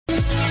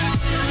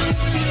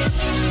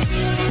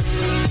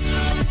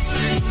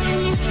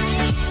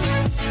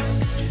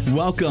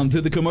Welcome to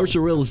the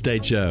Commercial Real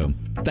Estate Show.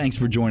 Thanks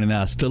for joining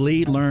us to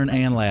lead, learn,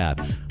 and laugh.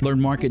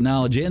 Learn market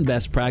knowledge and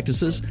best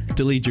practices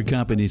to lead your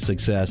company's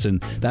success.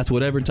 And that's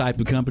whatever type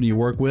of company you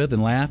work with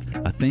and laugh,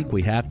 I think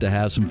we have to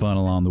have some fun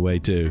along the way,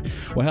 too.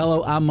 Well,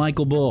 hello, I'm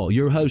Michael Bull,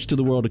 your host to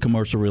the world of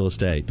commercial real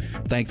estate.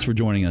 Thanks for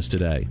joining us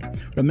today.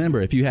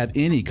 Remember, if you have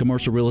any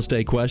commercial real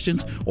estate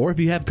questions or if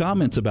you have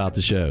comments about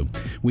the show,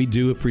 we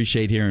do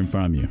appreciate hearing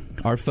from you.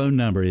 Our phone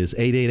number is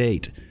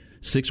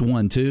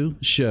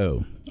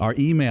 888-612-SHOW. Our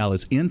email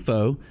is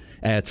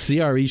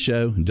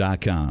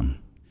info@creshow.com.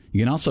 You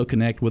can also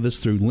connect with us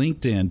through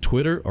LinkedIn,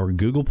 Twitter, or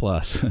Google+.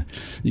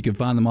 You can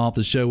find them all at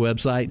the show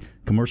website,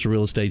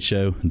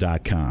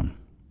 commercialrealestateshow.com.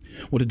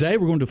 Well, today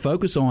we're going to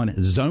focus on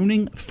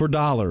zoning for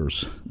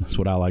dollars. That's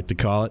what I like to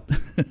call it.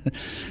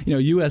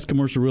 U.S.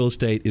 commercial real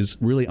estate is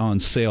really on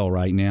sale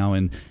right now,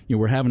 and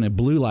we're having a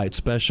blue light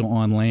special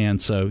on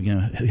land. So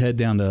head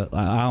down to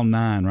aisle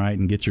 9, right,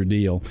 and get your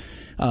deal.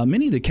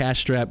 Many of the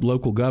cash-strapped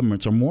local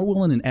governments are more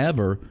willing than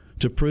ever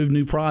to approve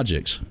new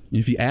projects.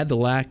 If you add the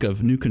lack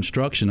of new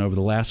construction over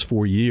the last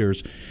 4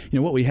 years,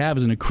 what we have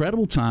is an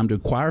incredible time to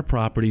acquire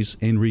properties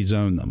and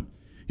rezone them.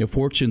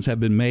 Fortunes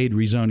have been made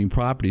rezoning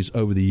properties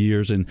over the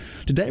years, and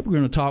today we're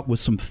going to talk with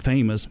some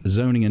famous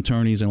zoning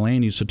attorneys and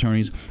land use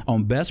attorneys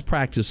on best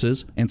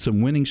practices and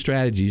some winning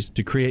strategies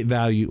to create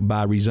value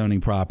by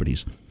rezoning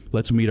properties.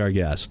 Let's meet our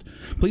guests.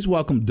 Please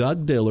welcome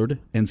Doug Dillard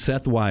and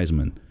Seth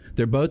Wiseman.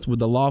 They're both with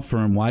the law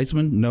firm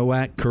Wiseman,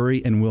 Nowak,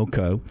 Curry, and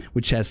Wilco,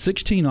 which has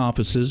 16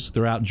 offices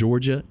throughout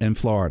Georgia and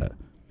Florida.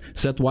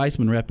 Seth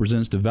Wiseman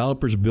represents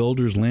developers,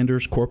 builders,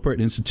 lenders, corporate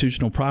and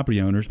institutional property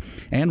owners,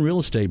 and real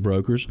estate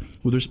brokers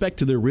with respect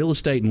to their real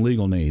estate and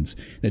legal needs.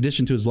 In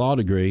addition to his law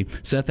degree,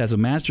 Seth has a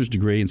master's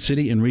degree in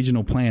city and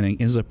regional planning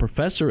and is a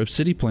professor of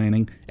city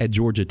planning at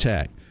Georgia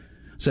Tech.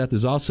 Seth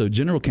is also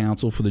general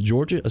counsel for the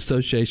Georgia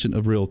Association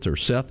of Realtors.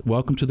 Seth,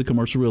 welcome to the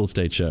Commercial Real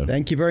Estate Show.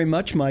 Thank you very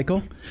much,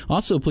 Michael.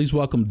 Also, please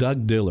welcome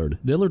Doug Dillard.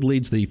 Dillard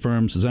leads the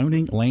firm's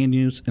zoning, land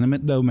use,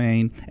 eminent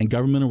domain, and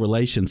governmental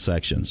relations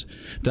sections.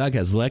 Doug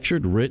has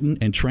lectured, written,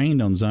 and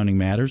trained on zoning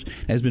matters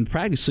and has been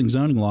practicing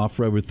zoning law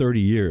for over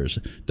 30 years.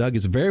 Doug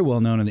is very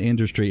well known in the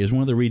industry as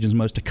one of the region's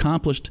most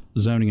accomplished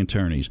zoning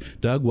attorneys.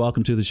 Doug,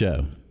 welcome to the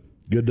show.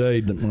 Good day,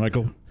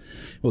 Michael.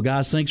 Well,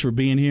 guys, thanks for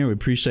being here. We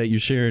appreciate you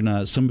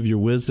sharing some of your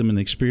wisdom and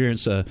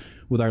experience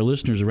with our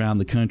listeners around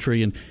the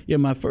country. And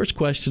my first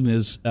question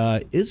is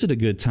it a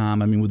good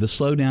time? I mean, with the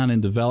slowdown in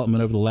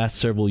development over the last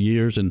several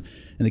years and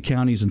the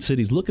counties and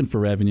cities looking for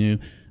revenue,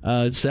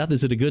 Seth,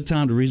 is it a good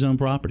time to rezone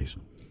properties?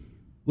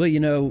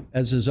 Well,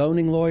 as a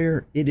zoning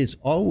lawyer, it is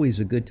always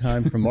a good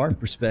time from our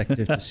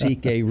perspective to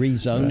seek a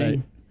rezoning.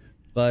 Right.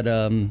 But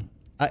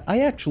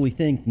I actually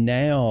think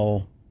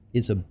now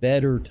is a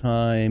better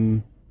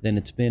time than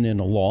it's been in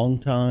a long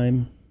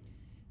time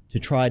to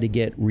try to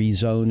get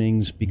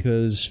rezonings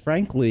because,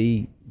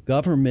 frankly,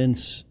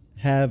 governments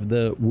have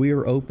the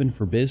 "we're open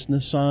for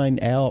business" sign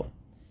out.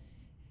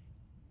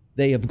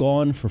 They have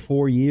gone for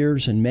 4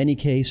 years. In many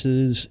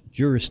cases,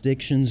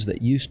 jurisdictions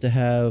that used to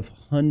have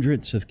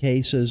hundreds of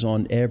cases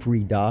on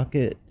every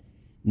docket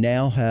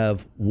now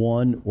have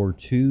 1 or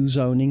 2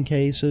 zoning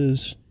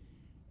cases,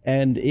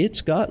 and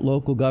it's got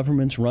local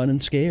governments running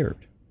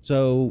scared.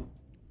 So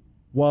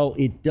while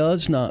it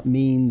does not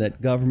mean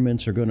that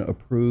governments are going to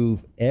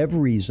approve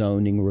every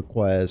zoning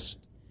request,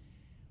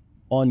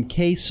 on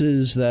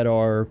cases that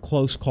are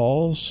close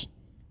calls,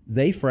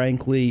 they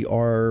frankly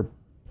are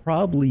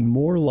probably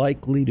more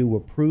likely to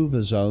approve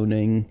a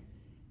zoning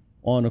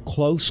on a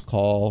close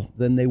call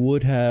than they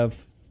would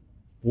have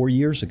 4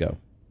 years ago.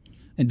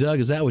 And Doug,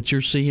 is that what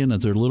you're seeing?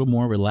 Is there a little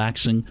more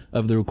relaxing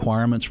of the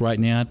requirements right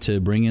now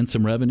to bring in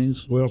some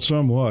revenues? Well,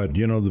 somewhat.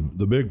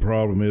 The big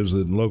problem is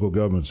that local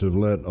governments have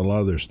let a lot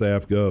of their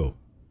staff go.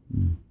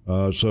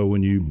 So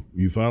when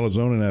you file a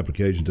zoning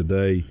application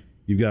today,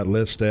 you've got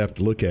less staff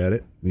to look at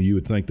it. You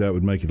would think that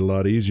would make it a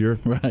lot easier.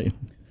 Right.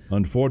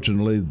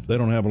 Unfortunately, they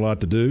don't have a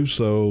lot to do,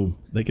 so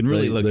they can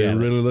really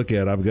look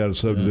at it. I've got a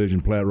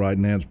subdivision plat right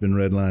now. It's been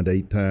redlined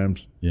 8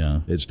 times.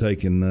 Yeah. It's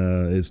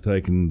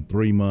taken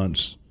 3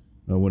 months.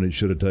 When it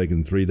should have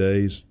taken 3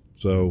 days.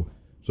 So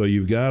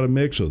you've got a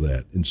mix of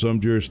that. In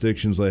some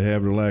jurisdictions, they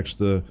have relaxed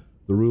the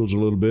rules a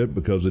little bit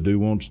because they do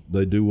want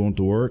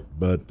to work.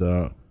 But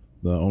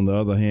on the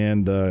other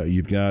hand,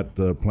 you've got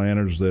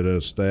planners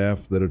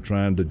staff that are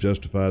trying to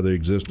justify their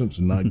existence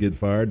and not get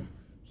fired.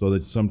 So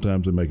that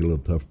sometimes they make it a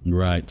little tough.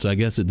 Right. So I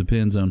guess it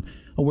depends on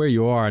where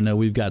you are. I know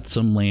we've got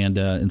some land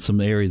in some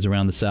areas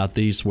around the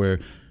southeast where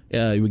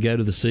we go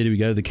to the city, we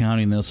go to the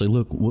county, and they'll say,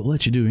 look, we'll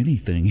let you do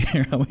anything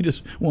here. We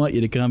just want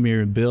you to come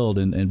here and build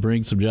and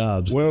bring some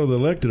jobs. Well, the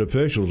elected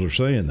officials are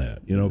saying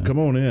that. Come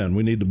on in.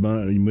 We need the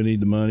money,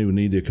 we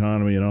need the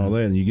economy and all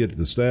that. And you get to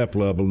the staff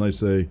level, and they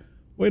say,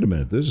 wait a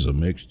minute, this is a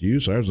mixed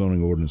use. Our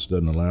zoning ordinance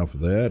doesn't allow for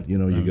that. You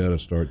got to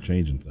start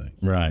changing things.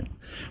 Right.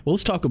 Well,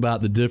 let's talk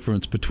about the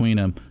difference between,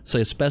 a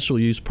special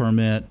use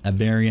permit, a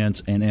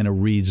variance, and a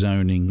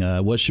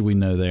rezoning. What should we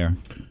know there?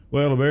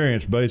 Well, a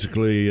variance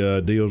basically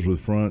deals with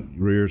front,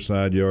 rear,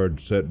 side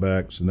yard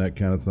setbacks and that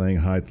kind of thing,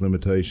 height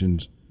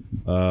limitations.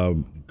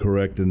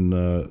 correcting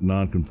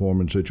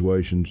non-conforming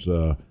situations.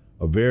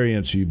 A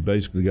variance, you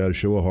basically got to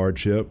show a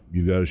hardship.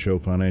 You've got to show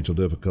financial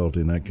difficulty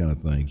and that kind of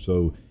thing.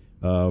 So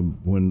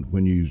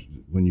when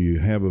you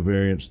have a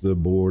variance, the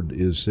board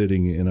is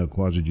sitting in a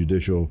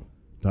quasi-judicial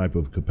type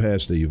of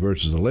capacity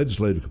versus a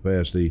legislative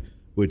capacity,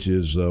 which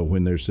is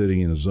when they're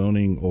sitting in a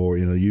zoning or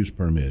in a use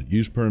permit.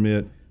 Use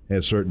permit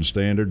has certain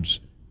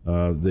standards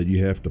that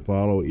you have to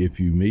follow. If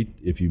you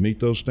meet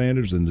those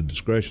standards, then the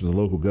discretion of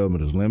the local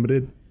government is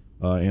limited,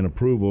 and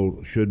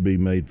approval should be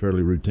made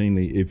fairly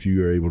routinely if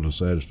you are able to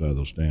satisfy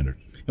those standards.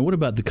 And what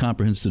about the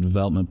comprehensive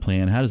development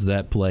plan? How does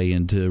that play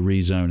into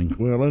rezoning?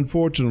 Well,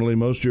 unfortunately,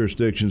 most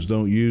jurisdictions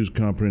don't use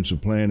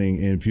comprehensive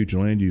planning and future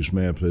land use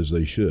maps as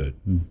they should.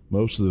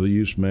 Most of the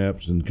use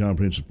maps and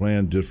comprehensive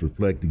plan just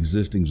reflect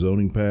existing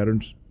zoning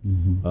patterns,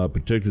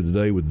 particularly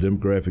today with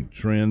demographic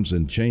trends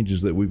and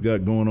changes that we've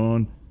got going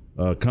on.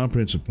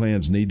 Comprehensive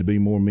plans need to be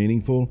more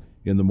meaningful.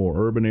 In the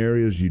more urban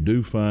areas, you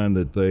do find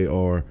that they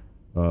are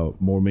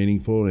more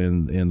meaningful,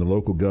 and the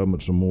local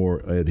governments are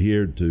more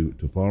adhered to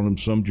follow them.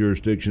 Some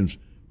jurisdictions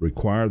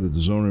require that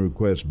the zoning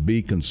request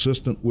be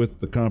consistent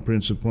with the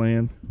comprehensive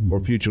plan or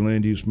future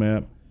land use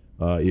map.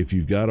 If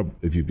you've got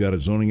a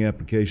zoning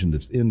application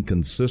that's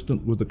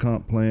inconsistent with the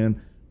comp plan,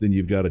 then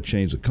you've got to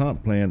change the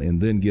comp plan and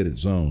then get it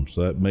zoned.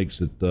 So that makes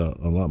it a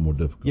lot more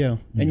difficult. Yeah,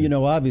 and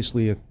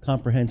obviously a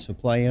comprehensive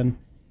plan,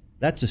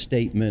 that's a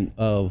statement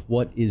of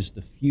what is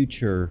the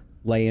future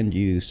land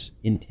use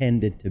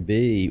intended to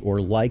be or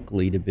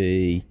likely to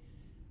be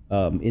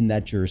in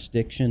that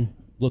jurisdiction,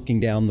 looking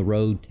down the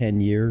road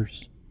 10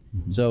 years.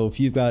 So if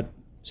you've got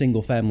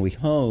single-family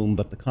home,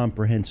 but the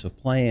comprehensive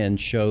plan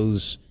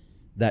shows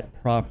that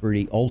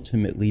property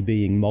ultimately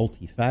being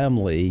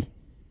multifamily,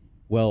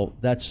 well,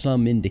 that's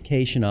some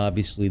indication,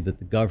 obviously, that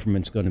the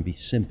government's going to be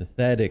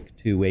sympathetic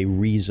to a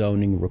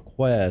rezoning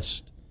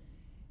request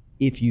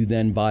if you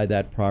then buy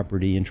that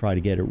property and try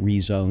to get it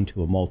rezoned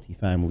to a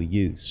multifamily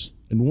use.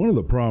 And one of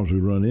the problems we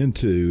run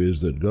into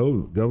is that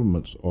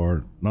governments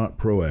are not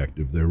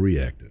proactive, they're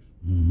reactive.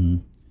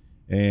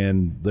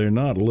 And they're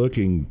not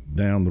looking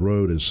down the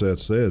road, as Seth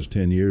says,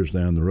 10 years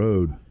down the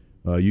road.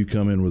 You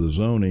come in with a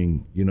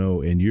zoning,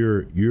 and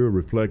you're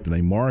reflecting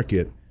a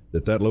market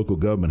that local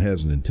government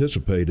hasn't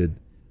anticipated.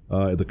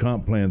 The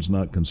comp plan's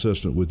not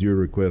consistent with your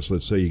request.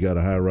 Let's say you got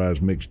a high-rise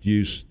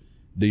mixed-use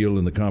deal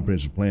and the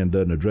comprehensive plan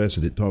doesn't address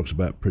it. It talks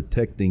about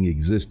protecting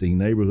existing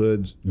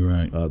neighborhoods.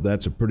 Right.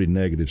 That's a pretty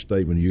negative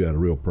statement. You got a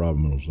real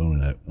problem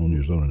on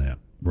your zoning app.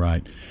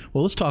 Right.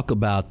 Well, let's talk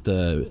about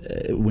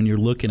when you're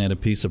looking at a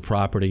piece of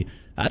property,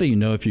 how do you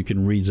know if you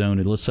can rezone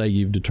it? Let's say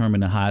you've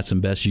determined the highest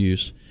and best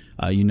use.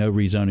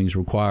 Rezoning is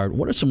required.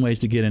 What are some ways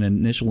to get an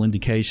initial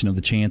indication of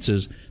the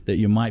chances that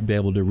you might be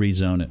able to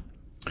rezone it?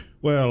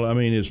 Well, I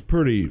mean, it's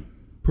pretty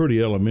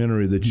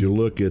elementary that you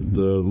look at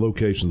the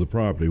location of the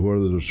property, what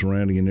are the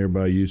surrounding and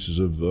nearby uses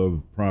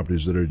of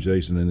properties that are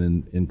adjacent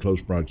and in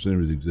close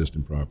proximity to the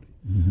existing property.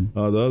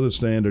 The other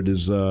standard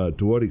is to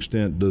what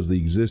extent does the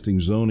existing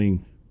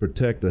zoning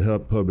protect the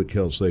public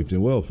health, safety,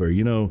 and welfare.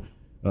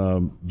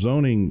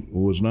 Zoning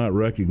was not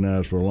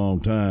recognized for a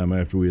long time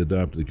after we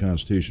adopted the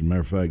Constitution.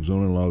 Matter of fact,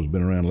 zoning law has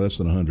been around less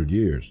than 100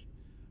 years.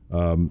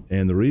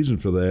 And the reason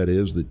for that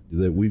is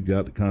that we've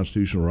got the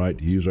constitutional right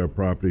to use our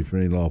property for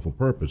any lawful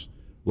purpose.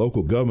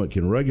 Local government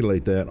can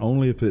regulate that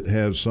only if it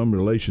has some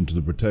relation to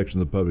the protection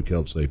of the public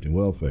health, safety, and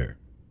welfare.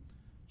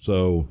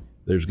 So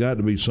there's got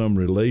to be some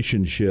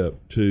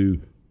relationship to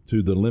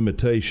the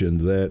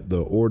limitation that the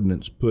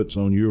ordinance puts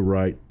on your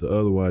right to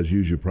otherwise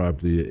use your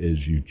property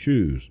as you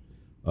choose.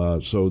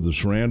 So the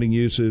surrounding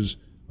uses,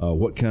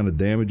 what kind of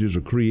damages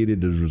are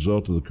created as a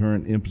result of the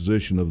current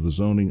imposition of the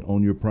zoning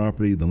on your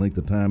property, the length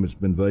of time it's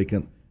been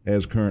vacant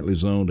as currently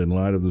zoned in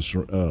light of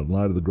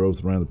the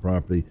growth around the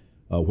property,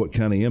 what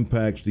kind of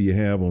impacts do you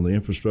have on the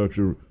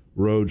infrastructure,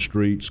 roads,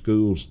 streets,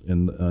 schools,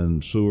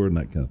 and sewer, and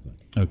that kind of thing.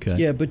 Okay.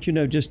 Yeah, but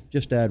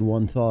just add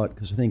one thought,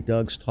 because I think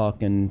Doug's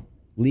talking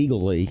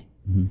legally.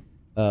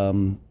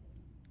 And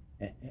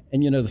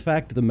the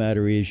fact of the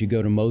matter is, you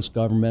go to most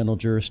governmental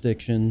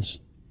jurisdictions,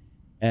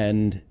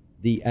 and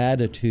the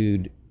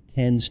attitude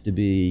tends to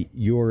be,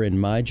 you're in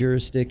my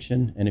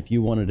jurisdiction, and if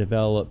you want to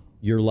develop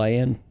your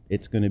land,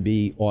 it's going to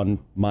be on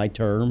my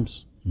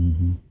terms.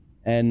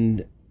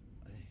 And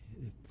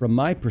from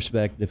my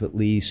perspective, at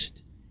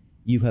least,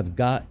 you have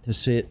got to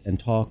sit and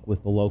talk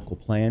with the local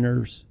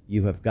planners.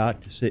 You have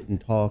got to sit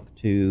and talk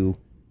to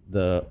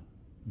the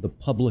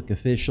public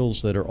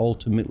officials that are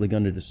ultimately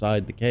going to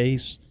decide the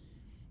case.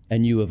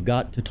 And you have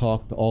got to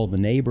talk to all the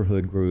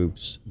neighborhood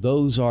groups.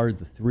 Those are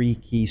the three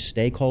key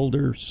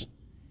stakeholders.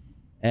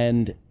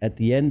 And at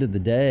the end of the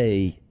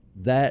day,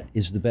 that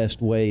is the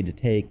best way to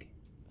take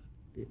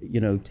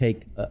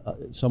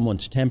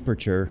someone's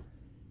temperature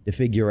to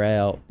figure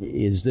out,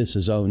 is this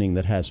a zoning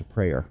that has a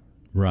prayer?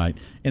 Right.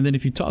 And then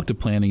if you talk to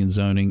planning and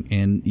zoning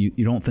and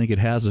you don't think it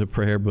has a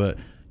prayer, but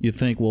you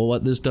think, well,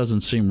 this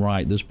doesn't seem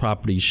right, this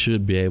property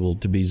should be able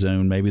to be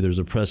zoned, maybe there's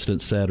a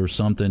precedent set or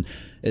something,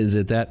 is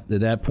at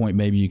that point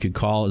maybe you could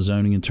call a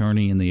zoning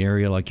attorney in the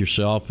area like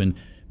yourself and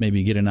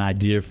maybe get an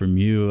idea from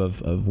you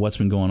of what's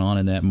been going on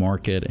in that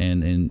market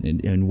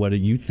and what do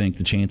you think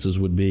the chances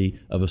would be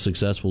of a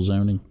successful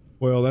zoning?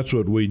 Well, that's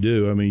what we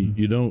do. I mean,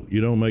 you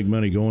don't make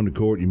money going to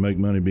court. You make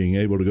money being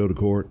able to go to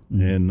court.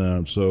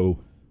 And so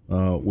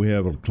we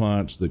have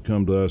clients that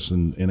come to us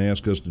and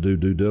ask us to do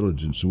due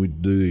diligence. And we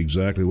do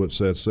exactly what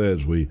Seth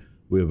says. We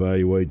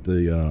evaluate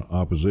the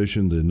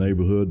opposition, the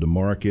neighborhood, the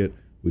market.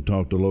 We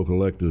talk to local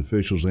elected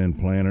officials and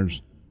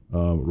planners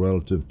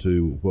relative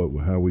to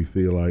how we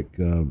feel like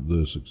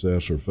the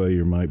success or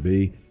failure might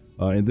be.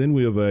 And then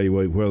we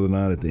evaluate whether or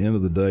not, at the end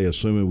of the day,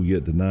 assuming we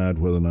get denied,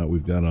 whether or not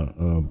we've got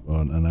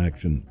an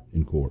action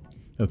in court.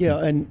 Okay.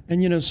 Yeah,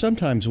 and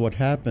sometimes what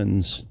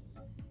happens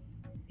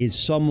is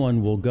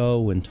someone will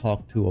go and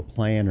talk to a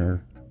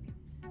planner.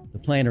 The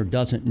planner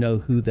doesn't know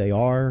who they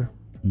are,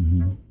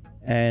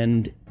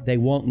 and they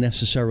won't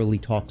necessarily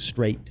talk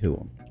straight to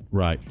them.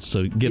 Right.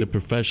 So get a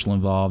professional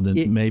involved,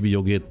 and maybe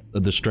you'll get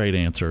the straight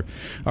answer.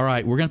 All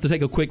right. We're going to have to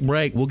take a quick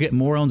break. We'll get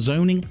more on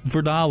zoning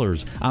for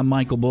dollars. I'm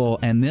Michael Bull,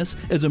 and this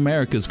is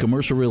America's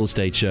Commercial Real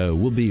Estate Show.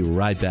 We'll be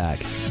right back.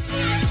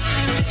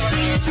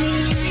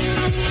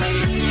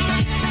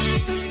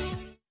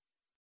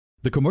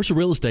 The Commercial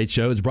Real Estate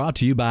Show is brought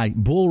to you by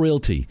Bull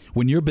Realty.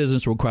 When your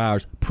business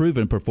requires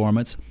proven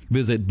performance,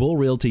 visit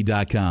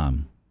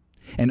bullrealty.com.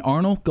 And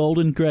Arnold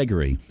Golden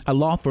Gregory, a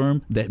law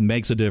firm that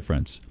makes a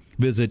difference.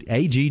 Visit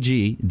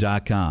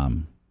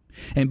agg.com.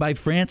 And by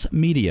France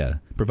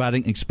Media,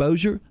 providing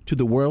exposure to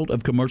the world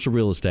of commercial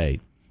real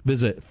estate.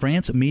 Visit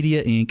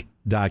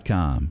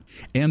francemediainc.com.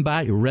 And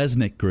by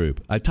Resnick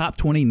Group, a top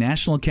 20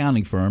 national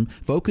accounting firm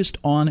focused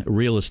on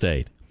real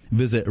estate.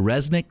 Visit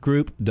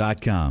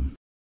resnickgroup.com.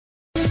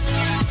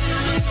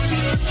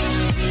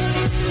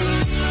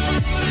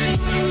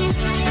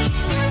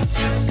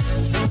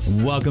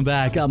 Welcome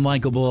back. I'm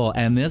Michael Bull,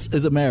 and this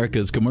is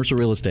America's Commercial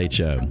Real Estate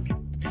Show.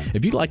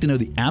 If you'd like to know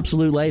the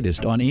absolute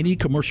latest on any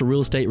commercial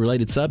real estate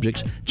related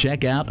subjects,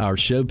 check out our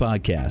show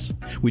podcast.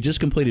 We just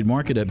completed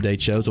market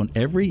update shows on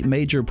every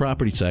major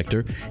property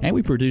sector, and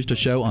we produced a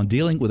show on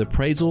dealing with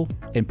appraisal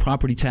and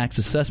property tax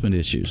assessment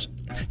issues.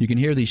 You can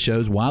hear these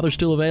shows while they're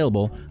still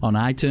available on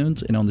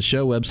iTunes and on the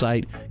show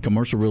website,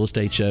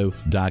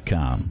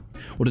 commercialrealestateshow.com.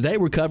 Well, today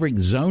we're covering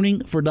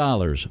zoning for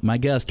dollars. My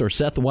guests are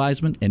Seth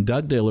Wiseman and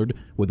Doug Dillard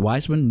with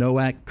Wiseman,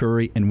 Nowak,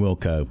 Curry, and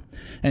Wilco.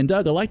 And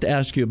Doug, I'd like to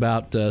ask you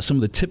about some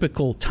of the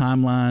typical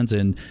timelines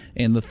and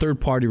the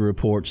third-party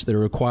reports that are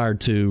required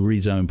to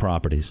rezone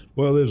properties.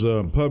 Well, there's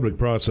a public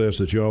process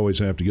that you always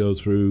have to go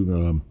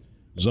through.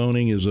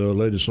 Zoning is a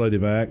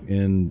legislative act,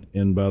 and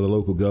by the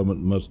local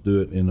government must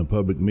do it in a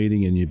public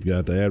meeting, and you've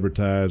got to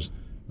advertise.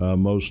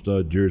 Most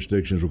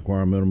jurisdictions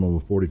require a minimum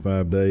of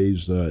 45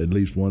 days, at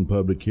least one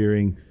public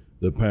hearing.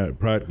 The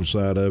practical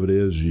side of it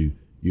is you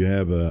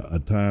have a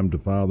time to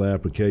file the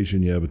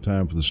application. You have a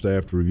time for the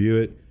staff to review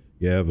it.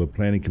 You have a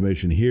planning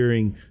commission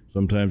hearing.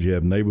 Sometimes you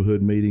have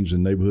neighborhood meetings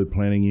and neighborhood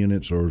planning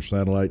units or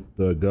satellite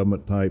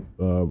government type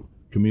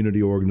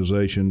community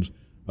organizations.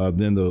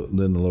 Then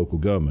the local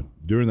government.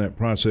 During that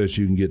process,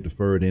 you can get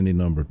deferred any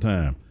number of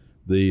time.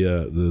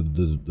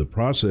 The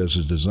process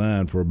is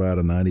designed for about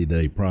a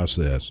 90-day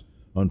process.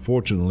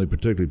 Unfortunately,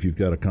 particularly if you've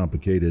got a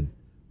complicated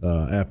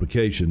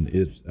application,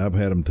 I've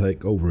had them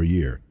take over a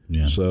year.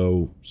 Yeah.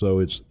 So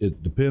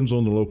it depends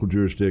on the local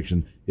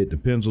jurisdiction. It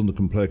depends on the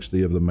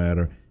complexity of the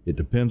matter. It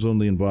depends on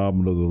the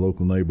involvement of the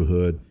local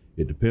neighborhood.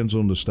 It depends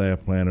on the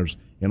staff planners,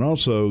 and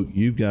also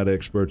you've got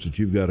experts that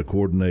you've got to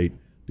coordinate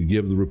to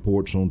give the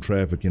reports on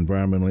traffic,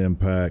 environmental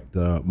impact,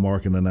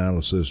 market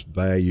analysis,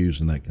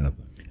 values, and that kind of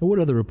thing. And what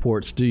other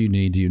reports do you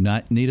need? Do you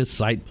not need a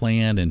site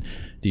plan, and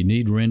do you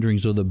need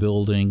renderings of the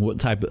building? What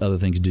type of other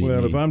things do you need?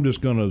 Well, if I'm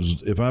just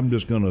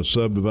gonna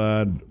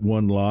subdivide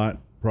one lot,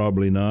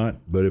 probably not.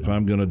 But if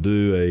I'm gonna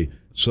do a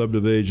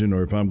subdivision,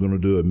 or if I'm gonna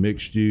do a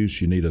mixed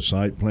use, you need a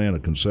site plan, a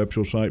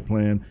conceptual site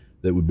plan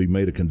that would be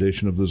made a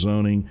condition of the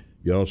zoning.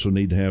 You also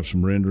need to have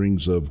some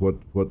renderings of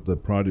what the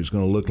project's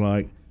going to look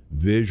like.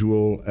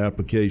 Visual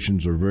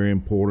applications are very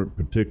important,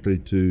 particularly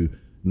to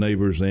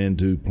neighbors and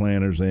to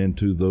planners and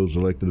to those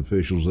elected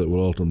officials that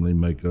will ultimately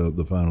make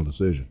the final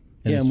decision.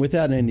 Yeah, and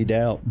without any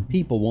doubt,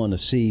 people want to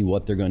see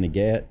what they're going to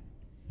get.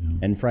 Yeah.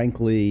 And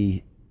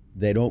frankly,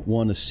 they don't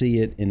want to see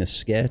it in a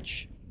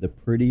sketch. The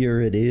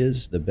prettier it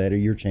is, the better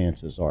your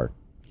chances are.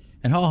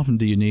 And how often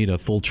do you need a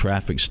full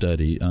traffic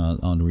study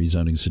on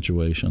rezoning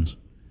situations?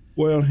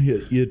 Well,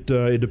 it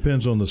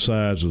depends on the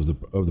size of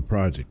the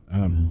project.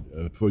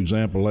 For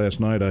example,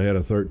 last night I had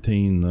a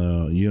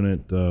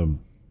 13-unit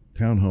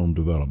townhome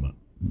development,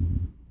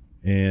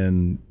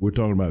 and we're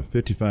talking about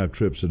 55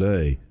 trips a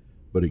day.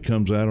 But it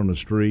comes out on a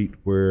street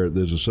where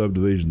there's a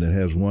subdivision that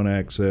has one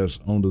access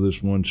onto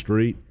this one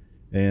street,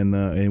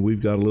 and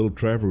we've got a little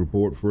traffic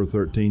report for a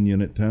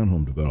 13-unit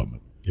townhome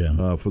development.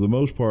 Yeah. For the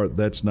most part,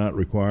 that's not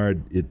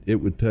required. It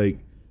would take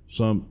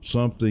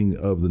something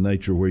of the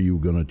nature where you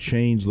were going to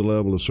change the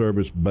level of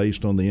service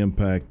based on the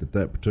impact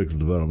that particular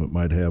development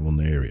might have on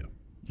the area.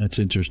 That's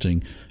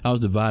interesting. I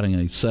was dividing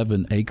a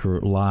 7-acre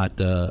lot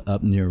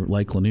up near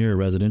Lake Lanier, a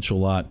residential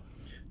lot,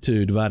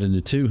 to divide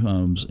into two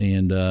homes,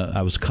 and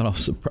I was caught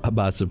off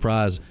by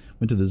surprise.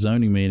 Went to the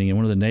zoning meeting, and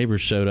one of the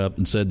neighbors showed up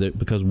and said that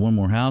because one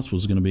more house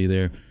was going to be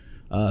there,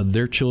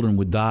 their children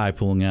would die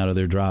pulling out of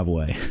their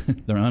driveway.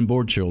 Their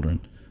unborn children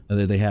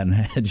that they hadn't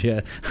had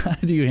yet. How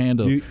do you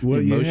handle? You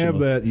have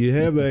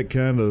that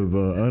kind of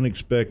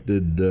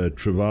unexpected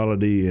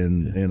frivolity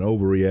and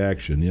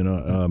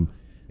overreaction,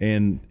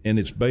 and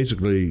it's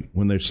basically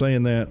when they're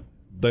saying that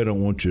they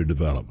don't want your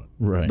development,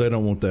 right? They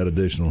don't want that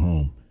additional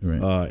home,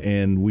 right?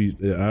 And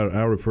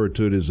I refer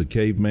to it as a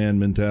caveman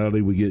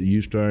mentality. We get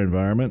used to our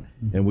environment,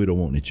 and we don't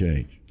want any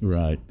change,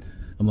 right?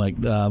 I'm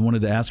like, I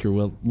wanted to ask her,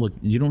 well, look,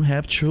 you don't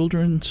have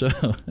children, so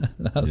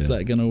how's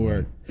that going to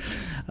work?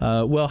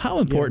 Well, how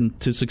important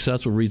to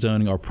successful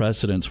rezoning are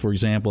precedents? For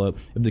example, if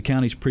the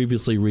county's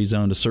previously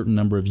rezoned a certain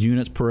number of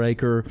units per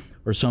acre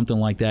or something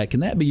like that,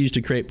 can that be used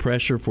to create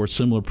pressure for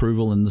similar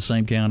approval in the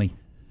same county?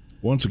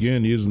 Once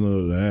again,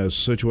 using the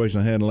situation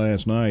I had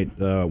last night,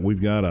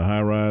 we've got a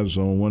high-rise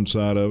on one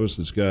side of us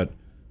that's got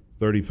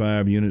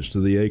 35 units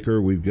to the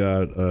acre. We've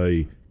got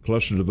a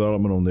cluster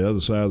development on the other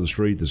side of the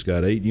street that's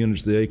got 8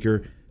 units to the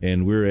acre,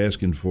 and we're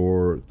asking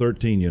for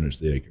 13 units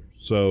to the acre.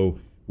 So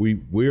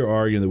we're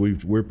arguing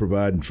that we're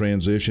providing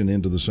transition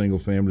into the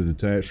single-family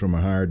detached from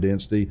a higher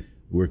density.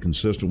 We're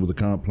consistent with the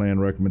comp plan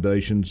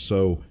recommendations,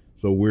 so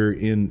we're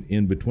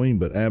in between.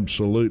 But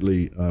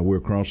absolutely, we're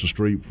across the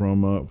street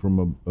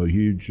from a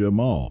huge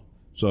mall.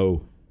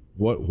 So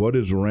what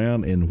is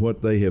around and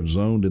what they have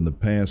zoned in the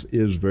past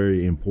is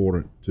very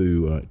important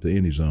to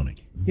any zoning.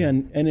 Yeah,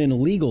 and in a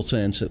legal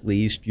sense, at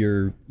least,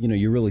 you're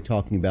really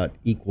talking about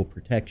equal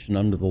protection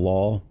under the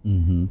law,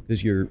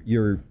 because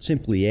you're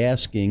simply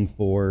asking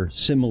for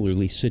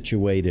similarly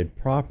situated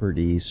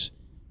properties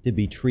to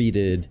be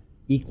treated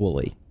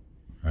equally.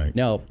 Right.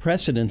 Now,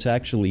 precedent's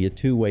actually a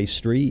two-way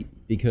street,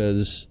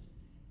 because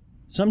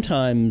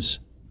sometimes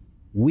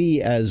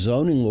we as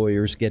zoning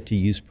lawyers get to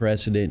use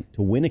precedent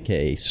to win a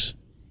case.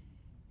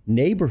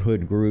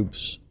 Neighborhood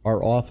groups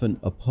are often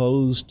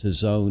opposed to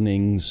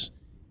zonings,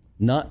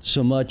 not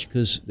so much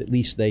because, at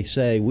least they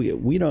say,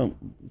 we don't,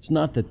 it's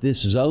not that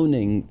this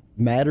zoning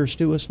matters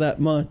to us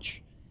that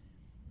much,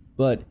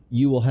 but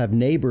you will have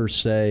neighbors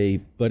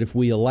say, but if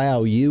we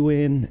allow you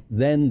in,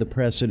 then the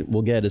precedent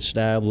will get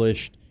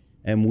established,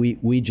 and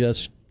we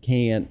just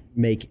can't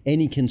make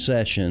any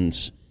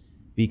concessions,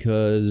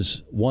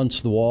 because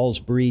once the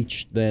wall's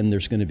breached, then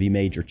there's going to be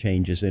major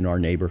changes in our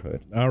neighborhood.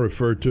 I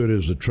refer to it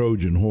as the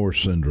Trojan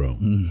horse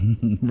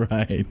syndrome.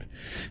 Right.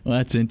 Well,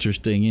 that's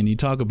interesting. And you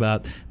talk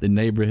about the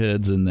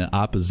neighborhoods and the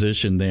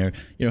opposition there.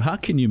 How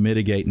can you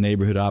mitigate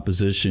neighborhood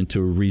opposition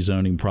to a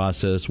rezoning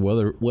process?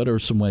 What are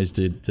some ways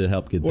to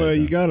help get that done? Well,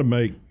 you got to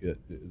make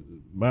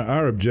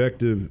our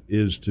objective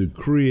is to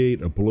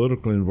create a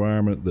political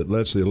environment that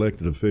lets the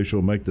elected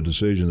official make the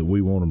decision that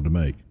we want them to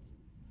make.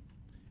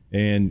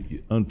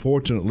 And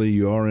unfortunately,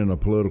 you are in a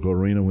political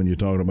arena when you're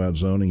talking about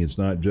zoning. It's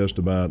not just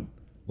about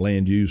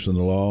land use and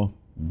the law.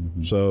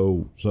 Mm-hmm.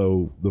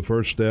 So the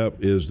first step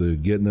is to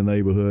get in the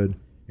neighborhood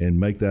and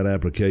make that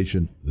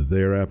application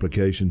their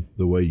application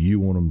the way you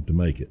want them to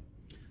make it.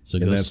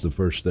 And that's the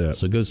first step.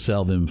 So go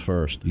sell them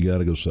first. You got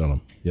to go sell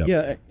them. Yep.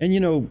 Yeah,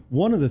 and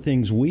one of the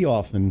things we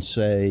often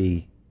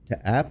say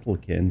to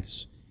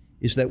applicants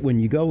is that when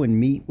you go and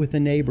meet with a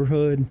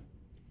neighborhood,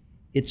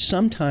 it's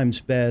sometimes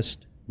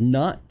best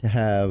not to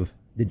have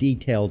the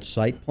detailed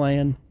site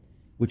plan,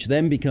 which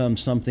then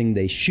becomes something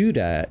they shoot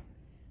at.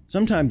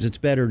 Sometimes it's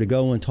better to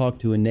go and talk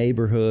to a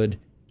neighborhood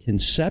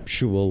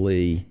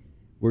conceptually,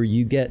 where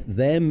you get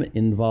them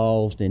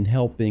involved in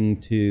helping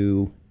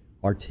to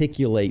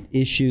articulate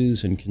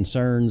issues and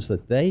concerns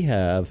that they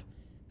have,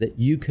 that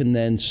you can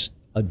then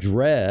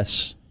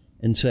address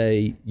and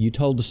say, you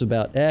told us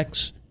about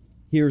X,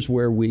 here's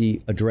where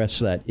we address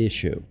that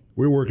issue.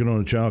 We're working on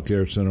a child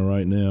care center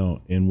right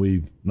now, and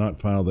we've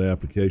not filed the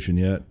application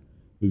yet.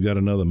 We've got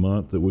another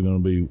month that we're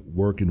going to be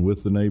working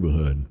with the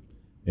neighborhood,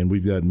 and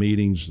we've got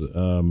meetings.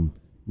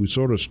 We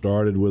sort of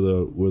started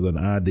with an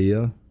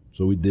idea,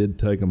 so we did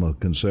take them a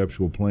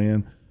conceptual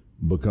plan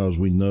because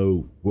we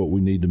know what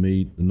we need to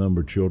meet, the number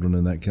of children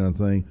and that kind of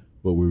thing.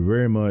 But we're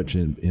very much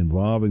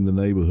involving the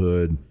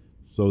neighborhood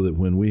so that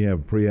when we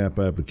have pre-app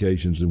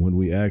applications and when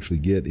we actually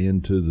get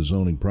into the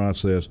zoning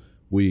process,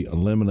 we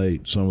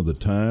eliminate some of the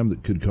time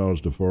that could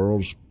cause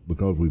deferrals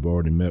because we've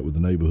already met with the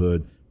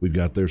neighborhood. We've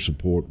got their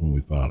support when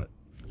we file it.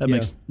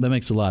 That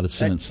makes a lot of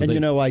sense.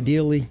 And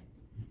ideally,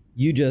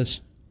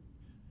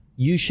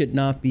 you should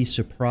not be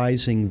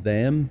surprising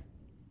them,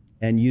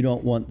 and you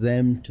don't want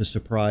them to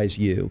surprise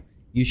you.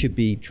 You should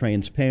be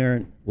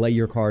transparent, lay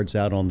your cards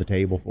out on the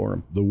table for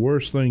them. The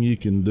worst thing you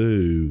can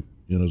do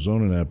in a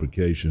zoning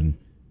application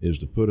is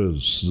to put a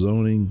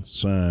zoning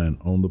sign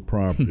on the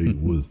property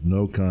with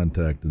no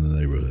contact in the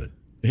neighborhood.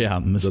 Yeah,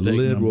 mistake the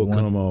lid number will one.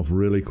 come off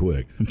really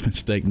quick.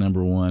 Mistake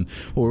number one.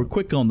 Well, we're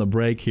quick on the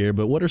break here,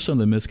 but what are some of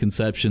the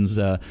misconceptions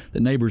that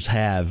neighbors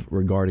have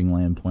regarding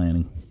land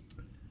planning?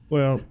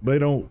 Well, they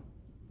don't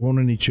want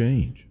any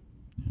change.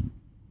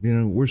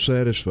 We're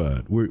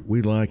satisfied.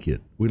 We like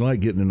it. We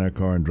like getting in our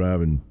car and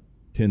driving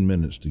 10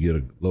 minutes to get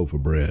a loaf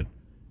of bread.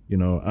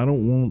 I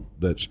don't want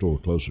that store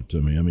closer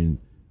to me. I mean,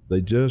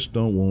 they just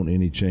don't want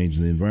any change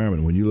in the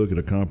environment. When you look at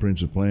a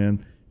comprehensive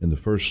plan, and the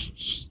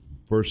first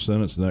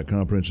sentence in that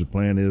comprehensive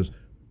plan is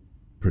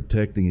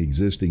protecting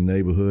existing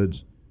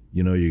neighborhoods,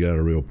 you got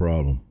a real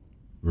problem.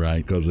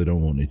 Right. Because they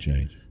don't want any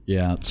change.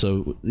 Yeah.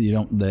 So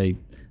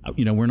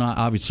we're not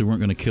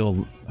going to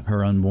kill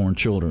her unborn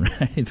children,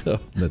 right? So,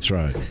 That's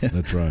right.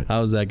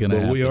 How is that going to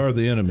happen? But we are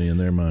the enemy in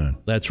their mind.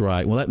 That's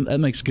right. Well, that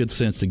makes good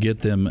sense to get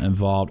them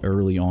involved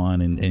early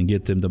on and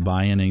get them to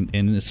buy in,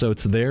 and so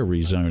it's their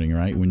rezoning,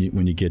 right? When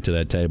you get to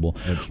that table.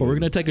 Absolutely. Well, we're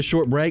going to take a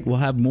short break. We'll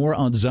have more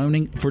on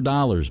zoning for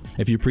dollars.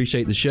 If you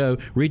appreciate the show,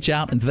 reach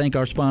out and thank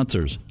our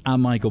sponsors. I'm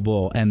Michael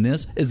Bull, and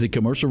this is the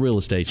Commercial Real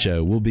Estate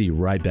Show. We'll be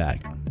right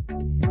back.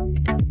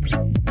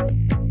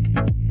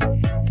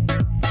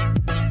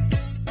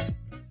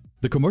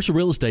 The Commercial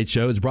Real Estate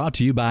Show is brought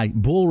to you by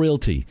Bull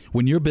Realty.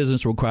 When your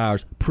business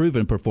requires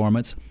proven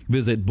performance,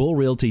 visit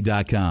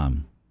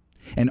bullrealty.com.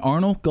 And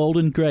Arnold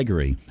Golden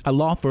Gregory, a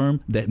law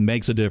firm that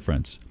makes a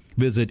difference.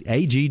 Visit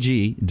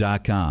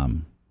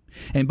agg.com.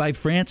 And by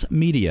France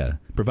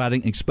Media,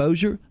 providing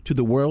exposure to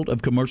the world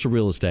of commercial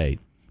real estate.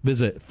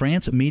 Visit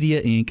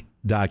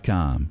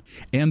francemediainc.com.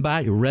 And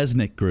by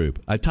Resnick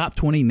Group, a top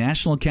 20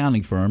 national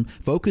accounting firm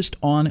focused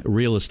on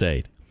real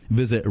estate.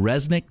 Visit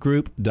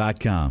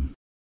resnickgroup.com.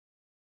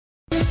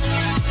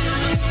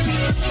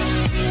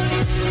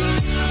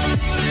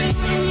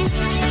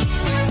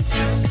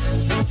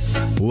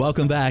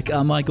 Welcome back.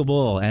 I'm Michael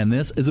Bull, and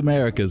this is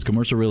America's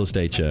Commercial Real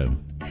Estate Show.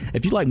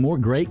 If you'd like more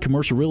great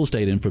commercial real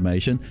estate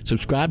information,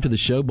 subscribe to the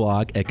show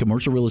blog at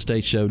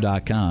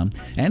commercialrealestateshow.com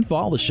and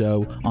follow the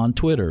show on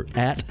Twitter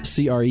at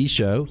CRE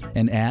Show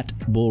and at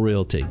Bull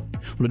Realty.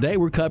 Well, today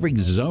we're covering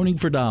zoning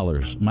for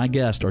dollars. My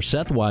guests are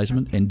Seth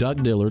Wiseman and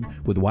Doug Dillard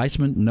with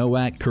Weissman,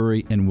 Nowak,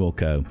 Curry, and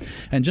Wilco.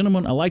 And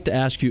gentlemen, I'd like to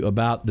ask you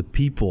about the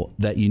people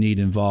that you need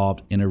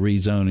involved in a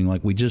rezoning.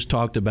 Like we just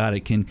talked about,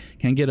 it can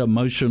get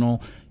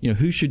emotional.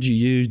 Who should you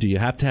use? Do you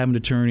have to have an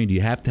attorney? Do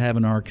you have to have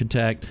an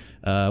architect?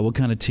 What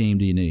kind of team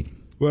do you need?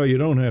 Well, you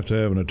don't have to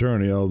have an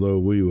attorney, although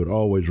we would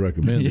always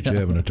recommend that you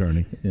have an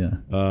attorney.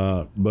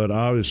 Yeah. But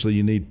obviously,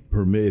 you need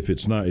permit.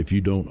 If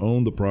you don't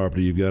own the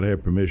property, you've got to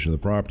have permission of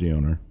the property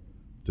owner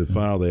to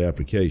file the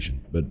application.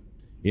 But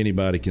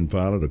anybody can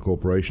file it. A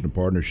corporation, a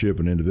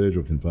partnership, an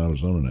individual can file a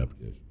zoning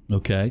application.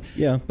 Okay.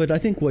 Yeah, but I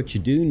think what you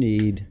do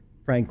need,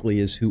 frankly,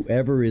 is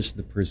whoever is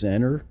the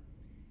presenter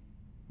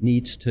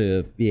needs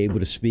to be able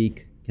to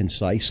speak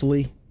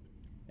concisely.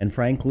 And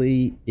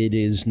frankly, it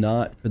is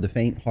not for the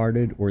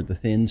faint-hearted or the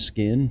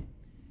thin-skinned.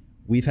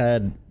 We've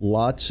had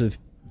lots of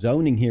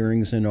zoning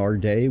hearings in our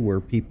day where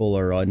people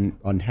are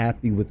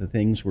unhappy with the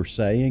things we're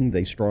saying.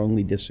 They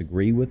strongly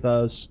disagree with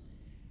us.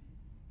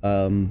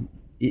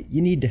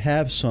 You need to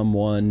have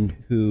someone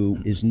who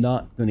is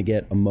not going to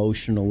get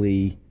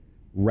emotionally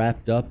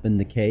wrapped up in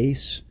the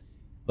case,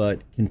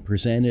 but can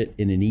present it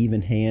in an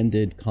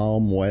even-handed,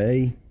 calm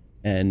way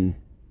and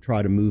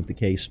try to move the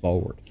case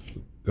forward.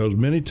 Because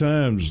many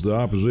times the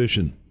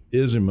opposition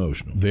is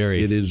emotional.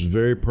 Very. It is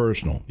very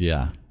personal.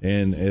 Yeah.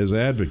 And as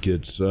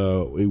advocates,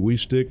 we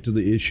stick to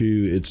the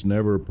issue. It's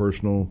never a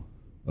personal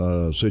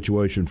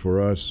situation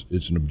for us.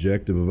 It's an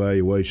objective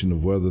evaluation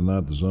of whether or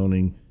not the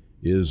zoning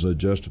is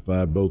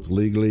justified both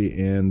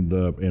legally and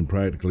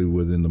practically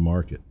within the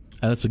market.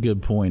 That's a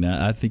good point.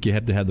 I think you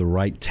have to have the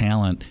right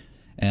talent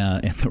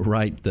and the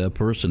right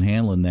person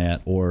handling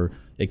that, or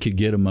it could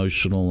get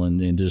emotional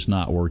and just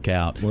not work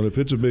out. Well, if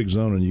it's a big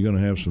zoning, you're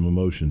going to have some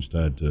emotions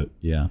tied to it.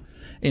 Yeah.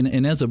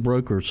 And as a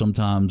broker,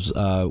 sometimes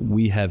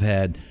we have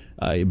had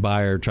a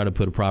buyer try to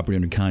put a property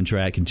under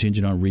contract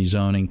contingent on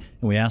rezoning,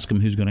 and we ask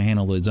them who's going to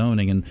handle the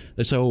zoning, and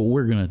they say, well,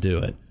 we're going to do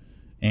it.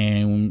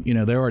 And,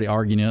 they're already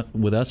arguing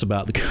with us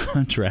about the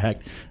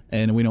contract,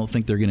 and we don't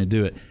think they're going to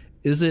do it.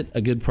 Is it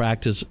a good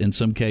practice in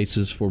some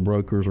cases for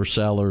brokers or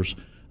sellers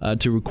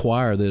to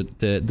require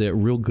that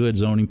real good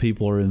zoning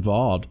people are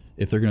involved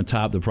if they're going to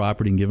tie up the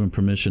property and give them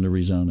permission to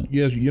rezone it?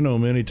 Yes,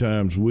 many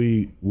times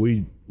we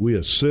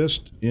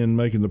assist in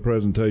making the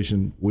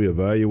presentation, we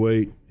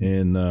evaluate,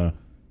 and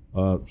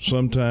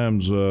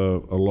sometimes a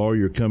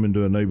lawyer coming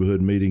to a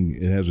neighborhood meeting,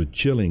 it has a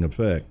chilling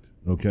effect,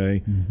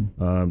 okay?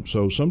 Mm-hmm.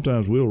 So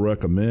sometimes we'll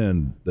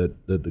recommend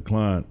that the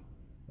client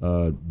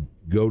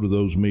go to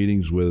those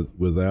meetings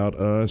without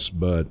us,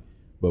 but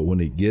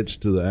when it gets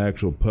to the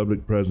actual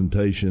public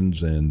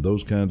presentations and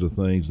those kinds of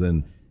things,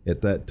 then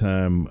at that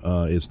time,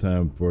 it's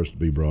time for us to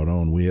be brought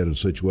on. We had a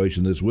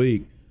situation this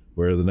week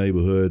where the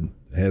neighborhood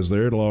has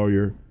their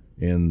lawyer,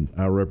 and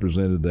I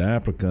represented the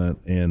applicant,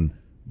 and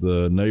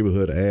the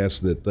neighborhood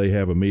asked that they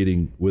have a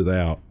meeting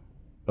without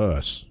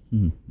us,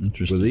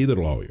 with either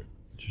lawyer.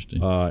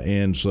 Interesting.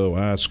 And so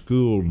I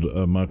schooled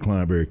my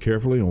client very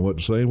carefully on what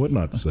to say and what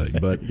not to say.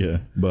 But yeah.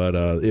 But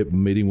the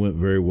meeting went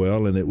very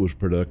well, and it was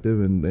productive,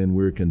 and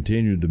we're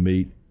continuing to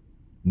meet.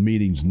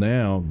 Meetings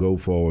now go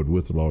forward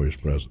with the lawyers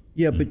present.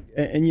 Yeah, but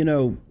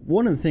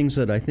one of the things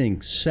that I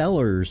think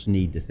sellers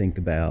need to think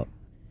about,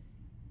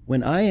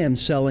 when I am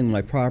selling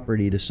my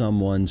property to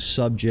someone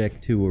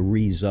subject to a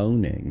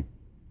rezoning,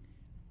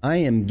 I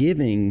am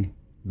giving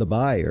the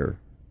buyer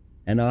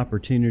an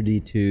opportunity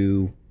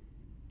to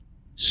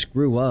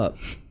screw up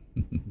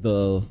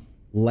the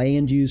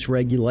land use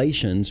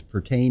regulations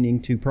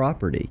pertaining to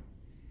property.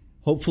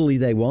 Hopefully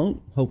they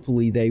won't.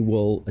 Hopefully they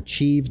will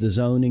achieve the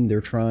zoning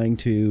they're trying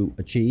to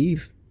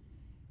achieve.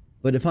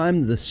 But if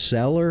I'm the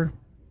seller,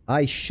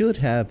 I should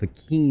have a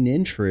keen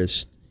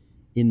interest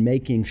in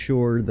making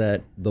sure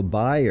that the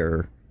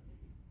buyer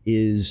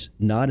is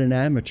not an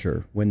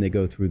amateur when they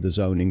go through the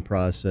zoning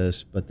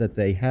process, but that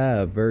they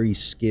have very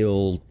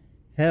skilled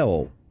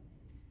help,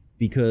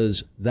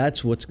 because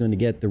that's what's going to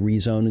get the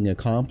rezoning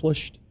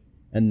accomplished.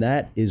 And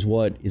that is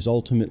what is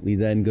ultimately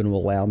then going to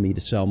allow me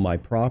to sell my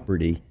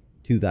property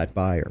to that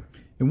buyer.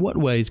 In what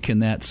ways can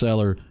that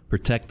seller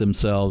protect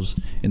themselves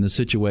in the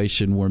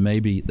situation where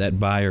maybe that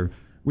buyer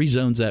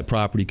rezones that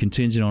property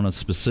contingent on a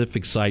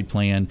specific site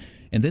plan,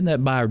 and then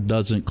that buyer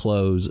doesn't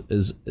close?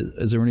 Is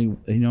there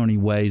any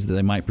ways that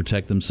they might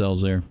protect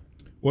themselves there?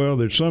 Well,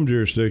 there's some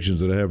jurisdictions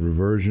that have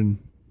reversion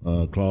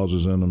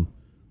clauses in them,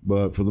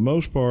 but for the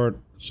most part,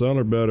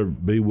 seller better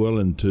be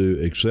willing to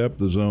accept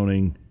the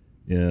zoning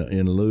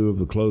in lieu of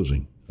the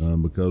closing,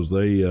 because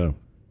they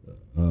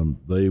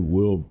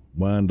will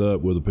wind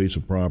up with a piece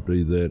of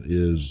property that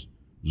is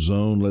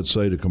zoned, let's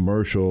say, to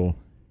commercial.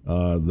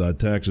 The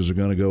taxes are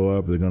going to go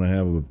up. They're going to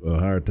have a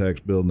higher tax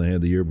bill than they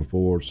had the year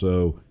before.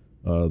 So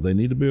they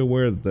need to be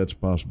aware that that's a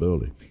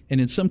possibility. And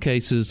in some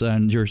cases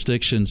and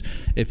jurisdictions,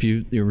 if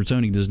your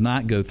rezoning does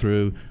not go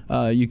through,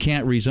 you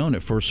can't rezone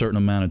it for a certain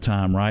amount of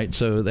time, right?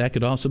 So that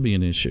could also be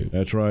an issue.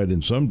 That's right.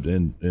 In some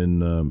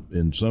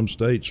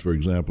states, for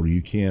example,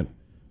 you can't.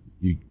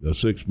 A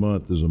 6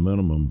 month is a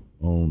minimum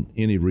on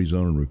any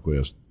rezoning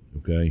request.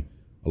 Okay,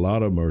 a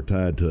lot of them are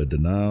tied to a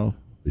denial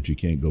that you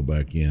can't go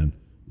back in.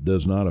 It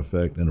does not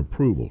affect an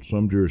approval.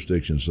 Some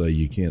jurisdictions say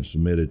you can't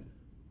submit it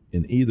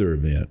in either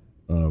event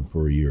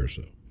for a year or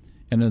so.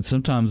 And then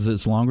sometimes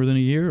it's longer than a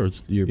year, or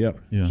it's yeah.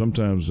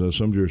 Sometimes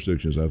some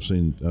jurisdictions I've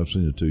seen a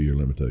 2-year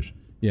limitation.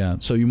 Yeah,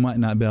 so you might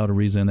not be able to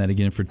rezone that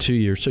again for 2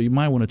 years. So you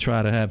might want to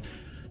try to have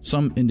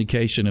some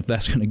indication if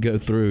that's going to go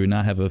through and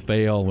not have a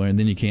fail, and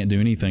then you can't do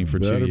anything for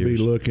 2 years. Better be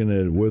looking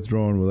at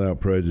withdrawing without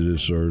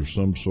prejudice or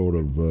some sort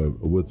of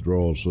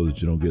withdrawal so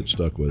that you don't get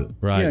stuck with it.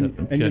 Right. Yeah,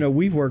 and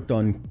we've worked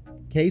on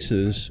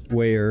cases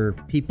where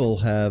people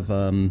have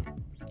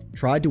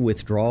tried to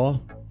withdraw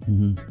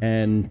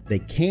and they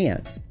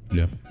can't.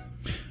 Yeah.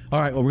 All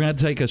right, well, we're going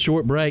to take a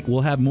short break.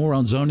 We'll have more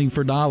on Zoning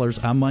for Dollars.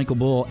 I'm Michael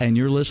Bull, and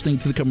you're listening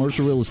to the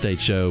Commercial Real Estate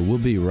Show. We'll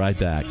be right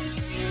back.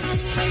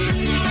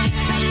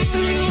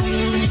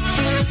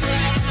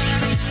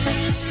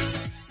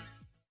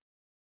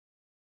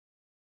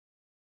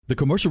 The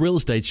Commercial Real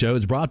Estate Show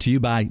is brought to you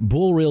by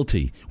Bull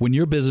Realty. When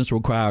your business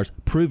requires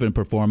proven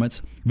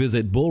performance,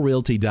 visit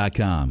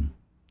bullrealty.com.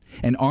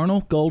 And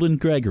Arnold Golden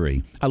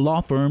Gregory, a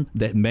law firm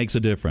that makes a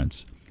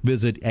difference.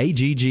 Visit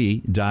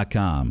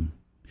agg.com.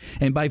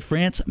 And by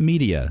France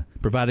Media,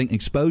 providing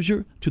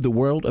exposure to the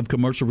world of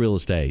commercial real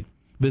estate.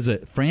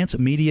 Visit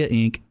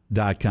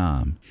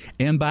francemediainc.com.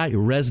 And by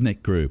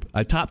Resnick Group,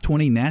 a top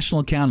 20 national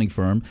accounting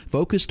firm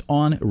focused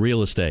on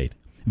real estate.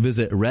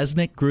 Visit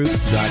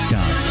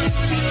resnickgroup.com.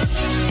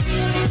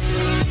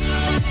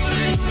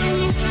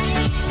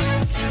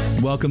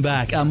 Welcome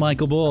back. I'm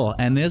Michael Bull,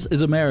 and this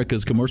is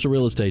America's Commercial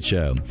Real Estate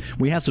Show.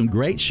 We have some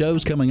great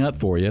shows coming up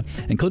for you,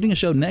 including a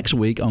show next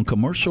week on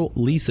commercial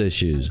lease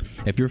issues.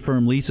 If your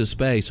firm leases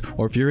space,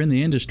 or if you're in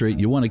the industry,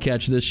 you want to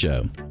catch this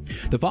show.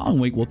 The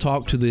following week, we'll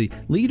talk to the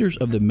leaders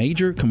of the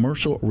major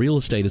commercial real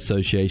estate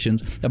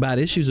associations about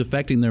issues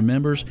affecting their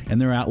members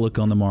and their outlook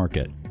on the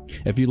market.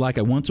 If you'd like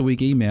a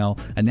once-a-week email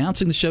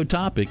announcing the show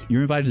topic,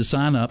 you're invited to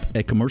sign up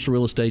at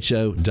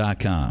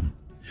commercialrealestateshow.com.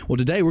 Well,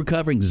 today we're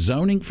covering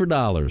Zoning for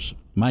Dollars.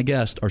 My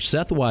guests are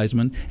Seth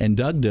Wiseman and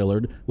Doug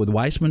Dillard with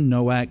Weissman,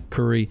 Nowak,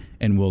 Curry,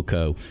 and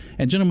Wilco.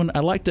 And gentlemen,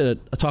 I'd like to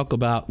talk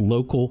about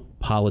local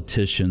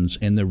politicians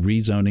in the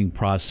rezoning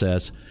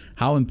process.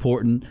 How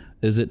important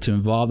is it to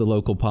involve the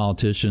local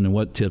politician, and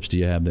what tips do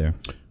you have there?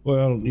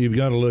 Well, you've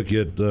got to look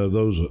at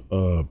those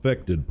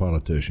affected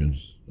politicians.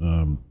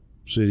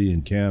 City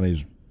and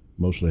counties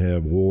mostly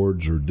have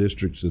wards or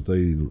districts that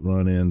they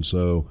run in,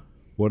 so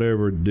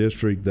whatever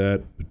district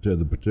that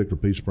the particular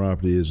piece of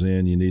property is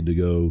in, you need to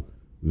go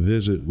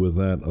visit with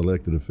that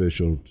elected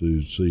official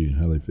to see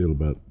how they feel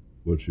about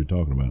what you're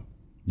talking about.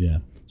 Yeah,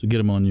 so get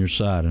them on your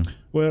side. Huh?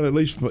 Well, at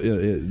least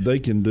they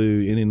can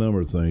do any number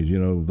of things. You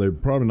know, they're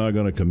probably not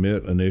going to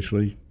commit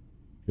initially,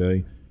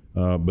 okay,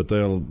 but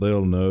they'll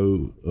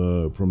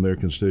know from their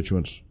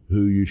constituents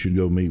who you should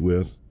go meet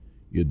with.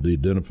 You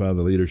identify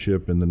the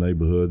leadership in the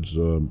neighborhoods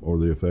or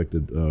the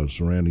affected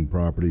surrounding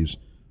properties.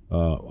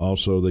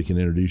 Also, they can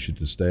introduce you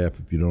to staff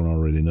if you don't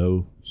already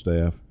know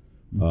staff,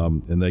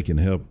 and they can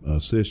help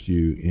assist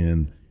you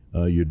in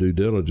your due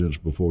diligence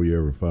before you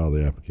ever file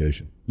the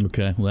application.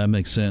 Okay, well, that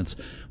makes sense.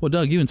 Well,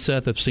 Doug, you and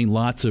Seth have seen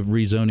lots of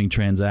rezoning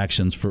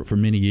transactions for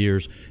many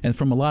years, and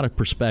from a lot of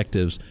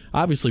perspectives,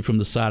 obviously from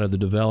the side of the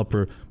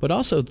developer, but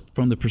also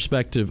from the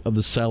perspective of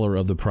the seller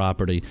of the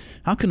property.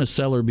 How can a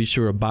seller be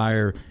sure a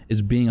buyer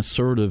is being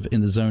assertive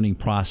in the zoning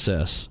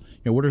process?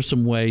 What are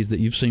some ways that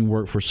you've seen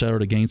work for a seller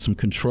to gain some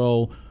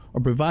control or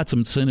provide some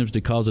incentives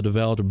to cause a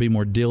developer to be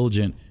more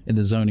diligent in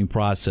the zoning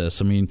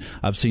process? I mean,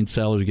 I've seen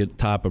sellers get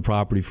top of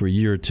property for a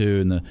year or two,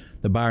 and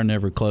the buyer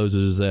never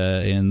closes,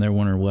 and they're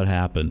wondering what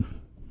happened.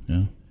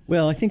 Yeah.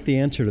 Well, I think the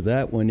answer to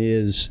that one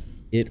is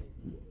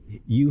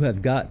you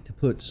have got to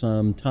put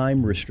some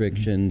time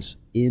restrictions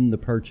in the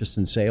purchase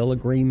and sale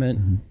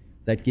agreement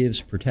that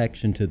gives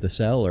protection to the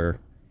seller.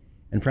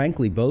 And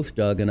frankly, both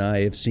Doug and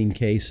I have seen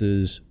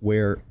cases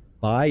where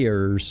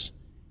buyers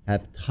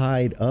have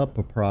tied up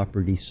a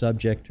property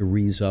subject to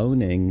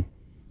rezoning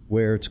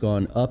where it's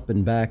gone up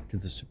and back to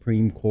the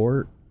Supreme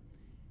Court,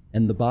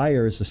 and the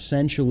buyer is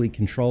essentially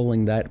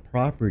controlling that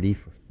property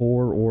for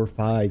 4 or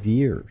 5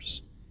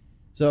 years.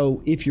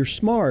 So if you're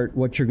smart,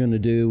 what you're going to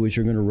do is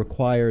you're going to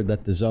require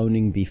that the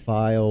zoning be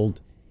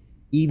filed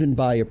even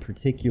by a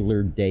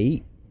particular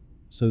date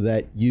so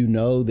that you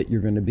know that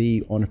you're going to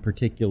be on a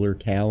particular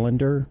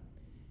calendar.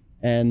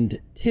 And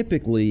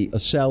typically, a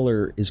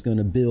seller is going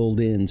to build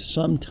in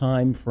some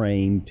time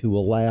frame to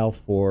allow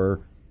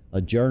for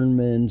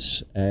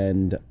adjournments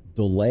and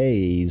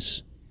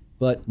delays.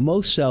 But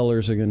most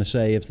sellers are going to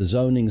say if the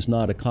zoning's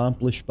not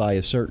accomplished by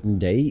a certain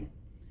date,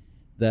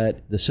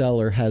 that the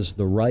seller has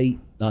the right,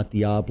 not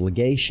the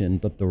obligation,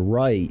 but the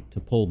right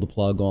to pull the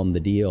plug on the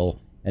deal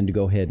and to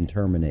go ahead and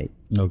terminate.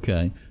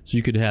 Okay. So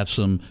you could have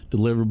some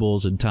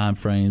deliverables and time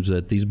frames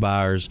that these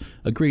buyers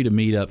agree to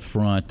meet up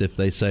front. If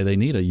they say they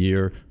need a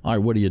year, all right,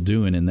 what are you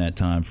doing in that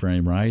time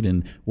frame, right?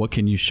 And what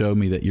can you show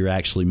me that you're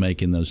actually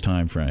making those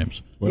time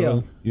frames?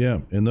 Well, yeah.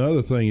 And the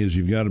other thing is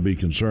you've got to be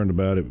concerned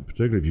about it,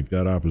 particularly if you've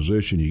got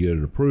opposition, you get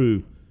it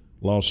approved,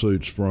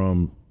 lawsuits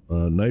from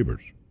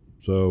neighbors.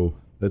 So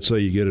let's say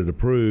you get it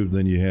approved,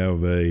 then you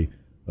have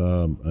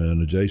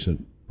an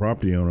adjacent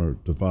property owner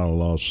to file a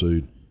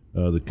lawsuit.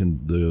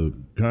 The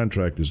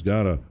contract has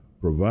got to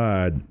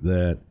provide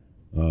that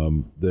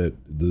that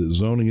the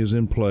zoning is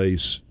in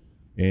place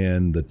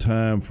and the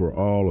time for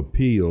all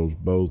appeals,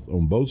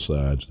 on both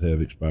sides,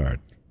 have expired.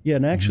 Yeah,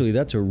 and actually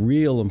that's a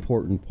real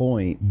important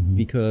point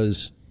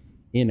because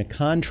in a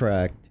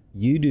contract,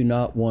 you do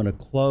not want to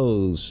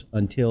close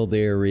until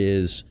there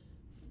is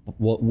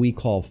what we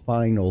call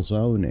final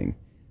zoning.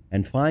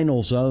 And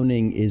final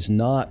zoning is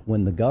not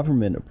when the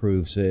government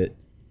approves it.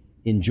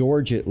 In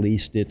Georgia, at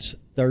least, it's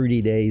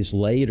 30 days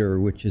later,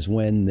 which is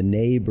when the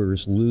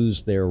neighbors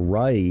lose their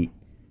right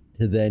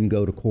to then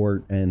go to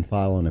court and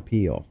file an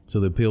appeal. So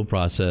the appeal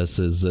process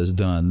is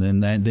done.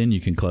 Then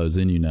you can close.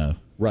 Then you know.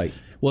 Right.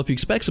 Well, if you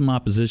expect some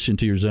opposition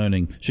to your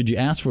zoning, should you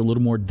ask for a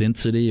little more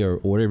density or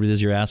whatever it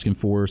is you're asking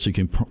for so you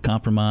can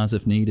compromise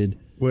if needed?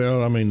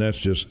 Well, I mean, that's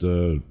just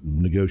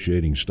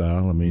negotiating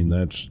style. I mean,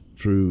 that's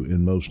true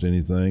in most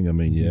anything. I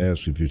mean, you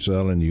ask if you're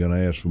selling, you're going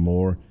to ask for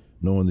more,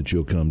 knowing that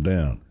you'll come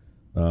down.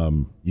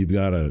 You've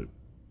got to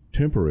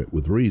temper it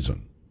with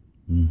reason.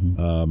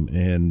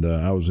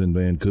 I was in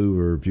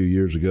Vancouver a few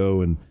years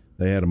ago, and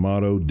they had a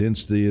motto: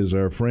 "Density is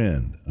our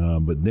friend."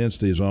 But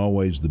density is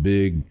always the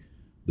big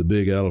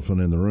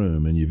elephant in the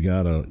room, and you've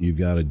got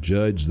to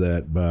judge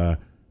that by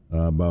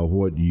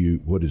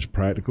what is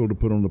practical to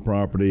put on the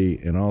property,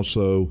 and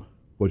also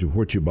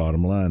what your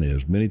bottom line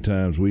is. Many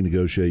times we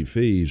negotiate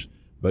fees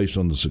based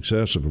on the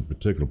success of a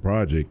particular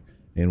project,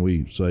 and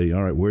we say,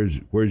 all right,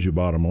 where's your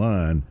bottom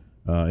line?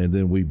 And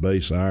then we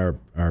base our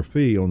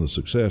fee on the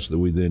success that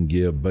we then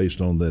give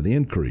based on that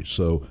increase.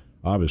 So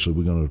obviously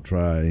we're going to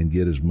try and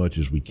get as much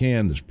as we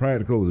can that's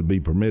practical to be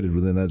permitted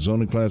within that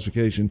zoning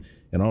classification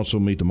and also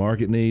meet the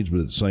market needs, but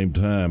at the same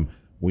time,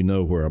 we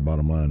know where our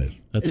bottom line is.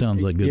 That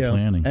sounds like good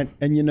planning.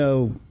 And you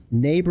know,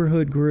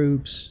 neighborhood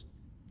groups,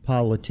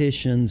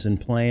 politicians,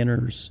 and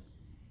planners,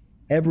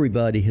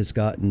 everybody has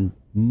gotten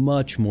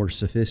much more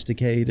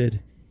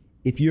sophisticated.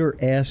 If you're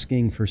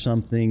asking for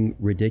something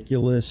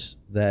ridiculous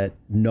that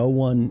no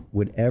one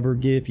would ever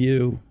give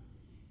you,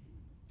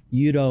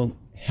 you don't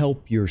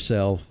help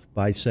yourself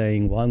by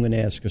saying, well, I'm going to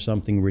ask for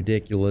something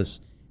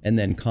ridiculous and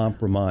then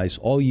compromise.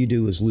 All you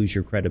do is lose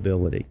your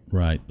credibility.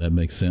 Right. That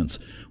makes sense.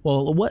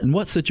 Well, in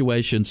what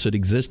situations should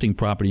existing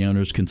property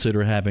owners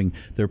consider having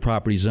their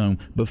property zoned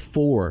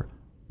before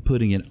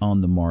putting it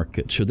on the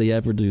market? Should they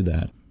ever do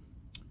that?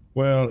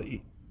 Well,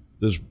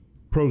 there's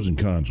pros and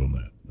cons on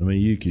that. I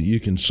mean, you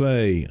can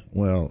say,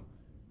 well,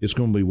 it's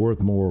going to be worth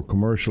more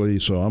commercially,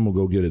 so I'm going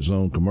to go get it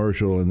zoned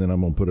commercial, and then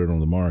I'm going to put it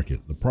on the market.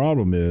 The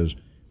problem is,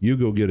 you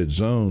go get it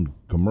zoned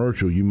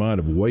commercial, you might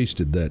have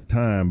wasted that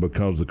time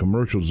because the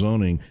commercial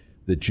zoning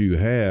that you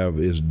have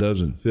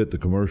doesn't fit the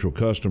commercial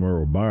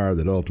customer or buyer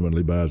that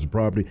ultimately buys the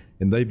property,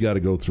 and they've got to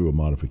go through a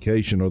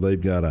modification or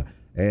they've got to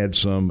add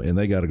some, and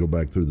they got to go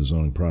back through the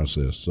zoning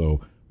process. So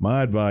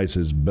my advice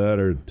is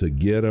better to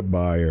get a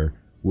buyer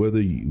with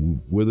a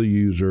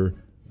user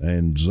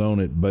and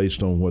zone it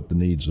based on what the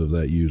needs of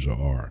that user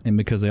are. And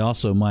because they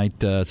also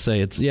might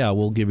say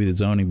we'll give you the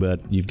zoning,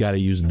 but you've got to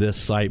use this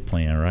site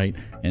plan, right?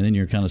 And then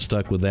you're kind of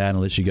stuck with that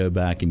unless you go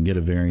back and get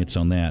a variance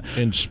on that.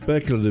 And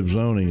speculative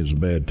zoning is a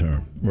bad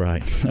term.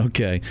 Right.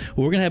 Okay.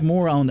 Well, we're going to have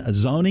more on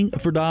zoning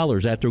for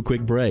dollars after a quick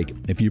break.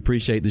 If you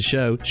appreciate the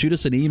show, shoot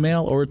us an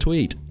email or a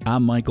tweet.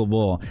 I'm Michael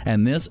Bull,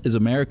 and this is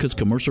America's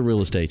Commercial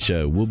Real Estate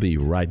Show. We'll be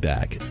right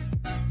back.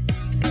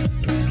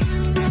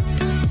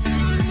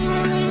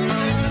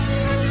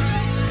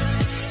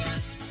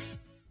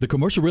 The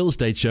Commercial Real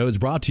Estate Show is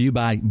brought to you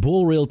by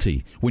Bull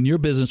Realty. When your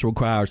business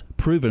requires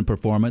proven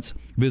performance,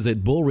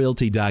 visit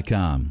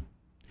bullrealty.com.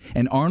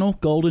 And Arnold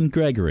Golden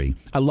Gregory,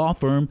 a law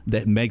firm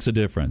that makes a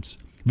difference.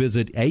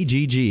 Visit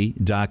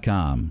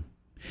agg.com.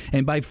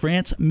 And by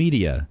France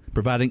Media,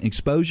 providing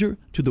exposure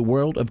to the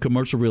world of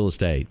commercial real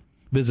estate.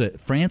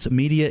 Visit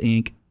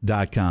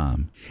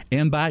francemediainc.com.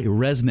 And by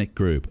Resnick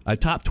Group, a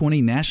top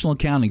 20 national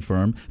accounting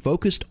firm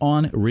focused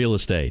on real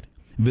estate.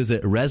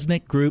 Visit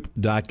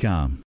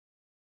resnickgroup.com.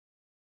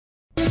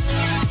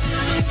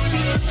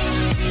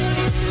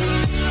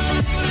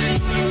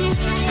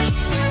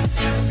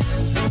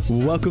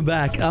 Welcome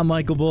back. I'm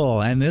Michael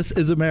Bull, and this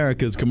is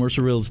America's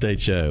Commercial Real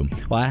Estate Show.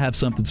 Well, I have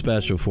something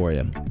special for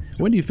you.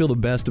 When do you feel the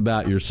best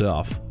about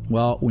yourself?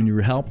 Well, when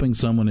you're helping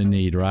someone in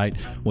need, right?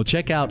 Well,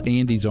 check out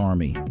Andy's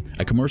Army.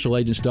 A commercial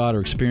agent's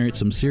daughter experienced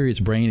some serious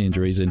brain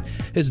injuries, and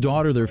his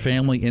daughter, their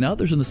family, and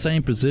others in the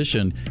same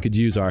position could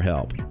use our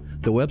help.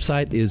 The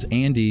website is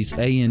Andes,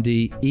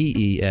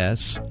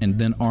 ANDEES, and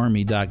then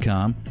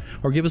Army.com,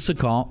 or give us a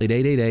call at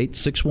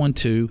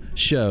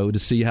 888-612-SHOW to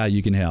see how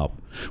you can help.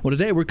 Well,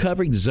 today we're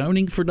covering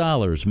zoning for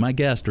dollars. My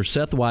guests are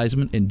Seth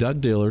Wiseman and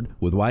Doug Dillard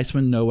with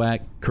Weissman,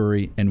 Nowak,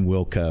 Curry, and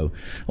Wilco.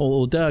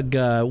 Well, Doug,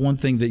 one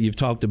thing that you've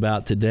talked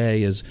about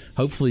today is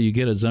hopefully you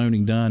get a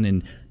zoning done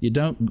and you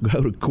don't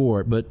go to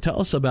court. But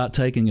tell us about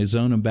taking a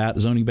zoning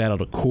battle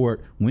to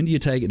court. When do you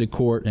take it to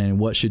court, and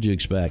what should you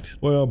expect?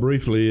 Well,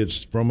 briefly,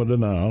 it's from a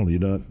denial. You're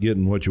not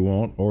getting what you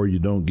want, or you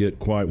don't get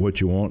quite what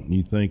you want, and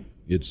you think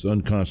it's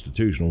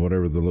unconstitutional,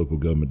 whatever the local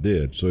government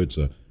did. So it's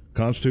a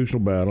constitutional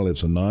battle.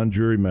 It's a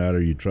non-jury matter.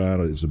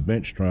 It's a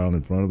bench trial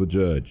in front of a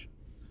judge,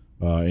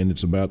 and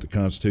it's about the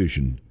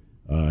Constitution.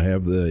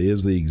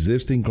 Is the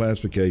existing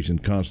classification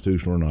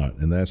constitutional or not?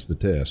 And that's the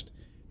test.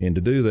 And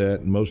to do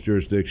that, most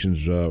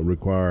jurisdictions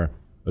require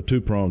a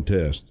two-pronged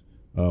test.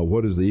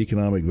 What is the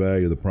economic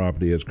value of the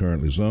property as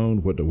currently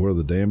zoned? What are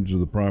the damages of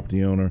the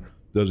property owner?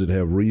 Does it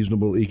have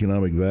reasonable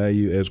economic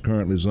value as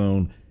currently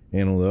zoned?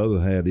 And on the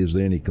other hand, is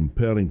there any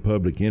compelling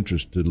public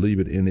interest to leave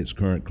it in its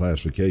current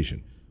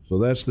classification? So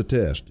that's the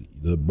test.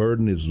 The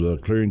burden is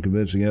clear and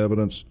convincing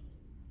evidence.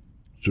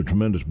 It's a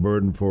tremendous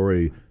burden for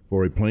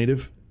a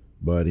plaintiff,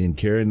 but in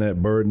carrying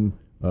that burden,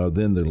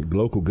 then the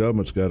local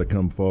government's got to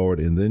come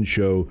forward and then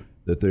show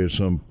that there's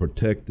some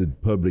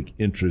protected public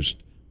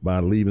interest by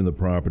leaving the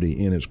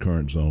property in its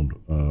current zoned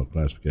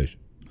classification.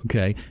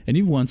 Okay, and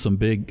you've won some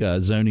big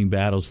zoning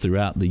battles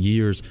throughout the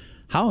years.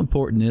 How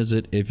important is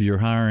it, if you're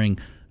hiring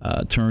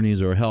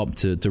attorneys or help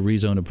to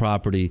rezone a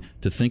property,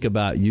 to think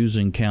about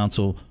using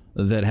counsel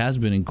that has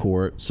been in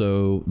court,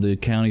 so the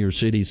county or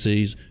city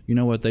sees, you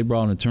know what, they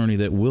brought an attorney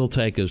that will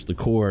take us to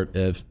court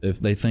if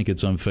they think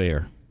it's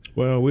unfair?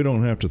 Well, we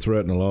don't have to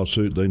threaten a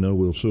lawsuit. They know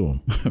we'll sue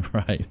them.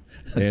 Right.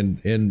 And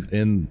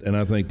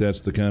I think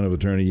that's the kind of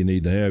attorney you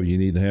need to have. You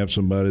need to have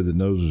somebody that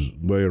knows his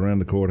way around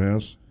the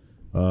courthouse,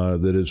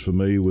 that is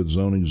familiar with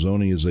zoning.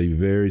 Zoning is a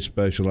very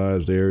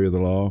specialized area of the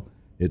law.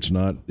 It's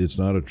not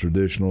a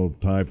traditional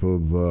type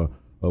of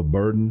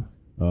burden.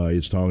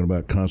 It's talking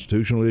about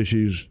constitutional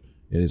issues.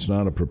 And it's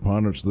not a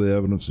preponderance of the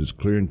evidence. It's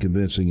clear and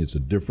convincing. It's a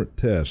different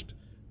test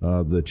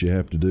that you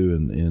have to do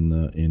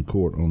in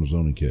court on a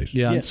zoning case.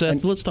 Yeah, and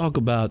Seth, let's talk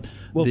about.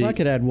 Well, if I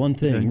could add one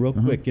thing real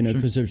quick,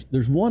 because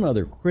there's one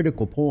other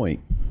critical point.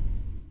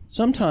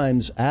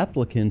 Sometimes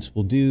applicants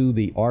will do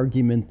the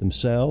argument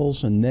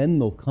themselves, and then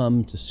they'll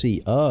come to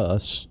see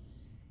us,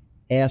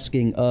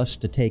 asking us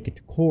to take it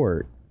to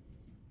court.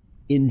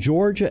 In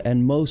Georgia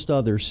and most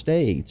other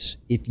states,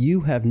 if you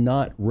have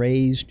not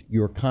raised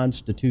your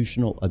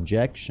constitutional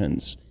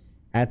objections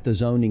at the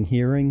zoning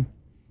hearing,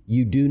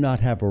 you do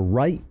not have a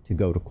right to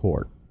go to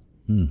court.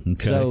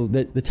 Okay. So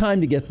the time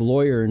to get the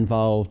lawyer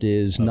involved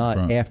is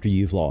not after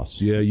you've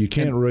lost. Yeah, you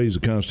can't raise the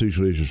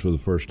constitutional issues for the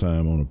first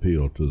time on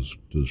appeal to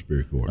the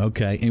Superior Court.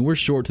 Okay, and we're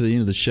short to the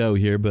end of the show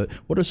here, but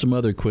what are some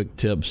other quick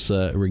tips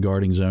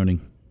regarding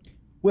zoning?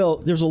 Well,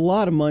 there's a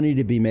lot of money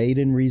to be made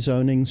in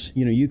rezonings.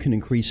 You can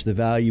increase the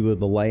value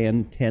of the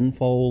land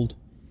tenfold,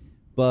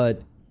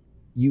 but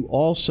you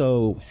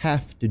also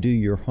have to do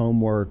your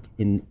homework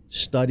in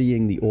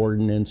studying the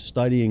ordinance,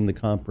 studying the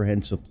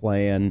comprehensive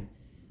plan,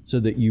 so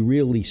that you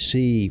really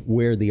see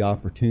where the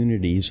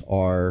opportunities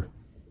are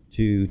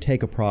to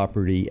take a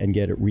property and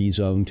get it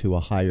rezoned to a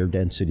higher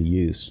density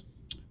use.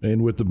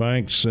 And with the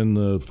banks and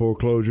the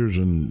foreclosures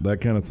and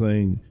that kind of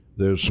thing,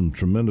 there's some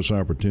tremendous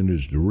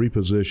opportunities to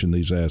reposition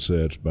these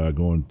assets by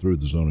going through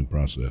the zoning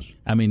process.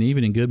 I mean,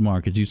 even in good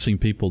markets, you've seen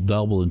people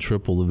double and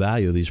triple the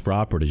value of these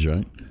properties,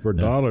 right? For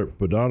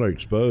dollar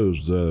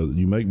exposed,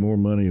 you make more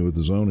money with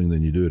the zoning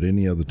than you do at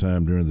any other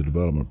time during the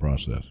development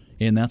process.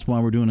 And that's why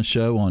we're doing a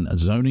show on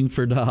zoning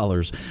for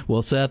dollars.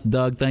 Well, Seth,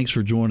 Doug, thanks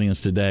for joining us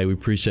today. We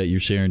appreciate you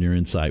sharing your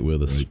insight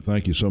with us.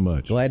 Thank you so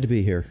much. Glad to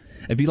be here.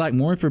 If you'd like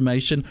more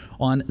information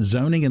on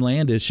zoning and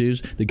land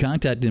issues, the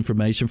contact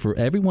information for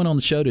everyone on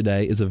the show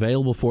today is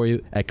available for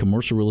you at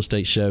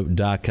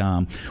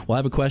commercialrealestateshow.com. Well, I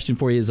have a question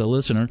for you as a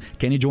listener.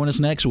 Can you join us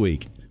next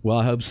week? Well,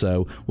 I hope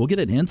so. We'll get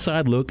an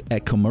inside look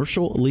at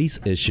commercial lease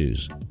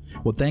issues.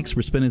 Well, thanks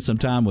for spending some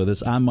time with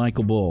us. I'm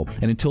Michael Bull.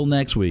 And until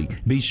next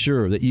week, be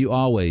sure that you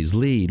always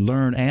lead,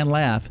 learn, and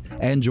laugh,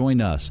 and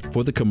join us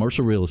for the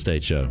Commercial Real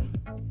Estate Show.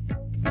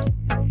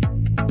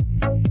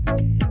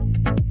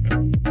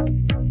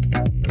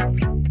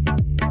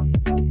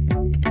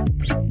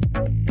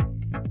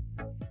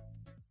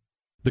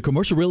 The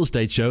Commercial Real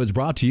Estate Show is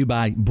brought to you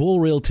by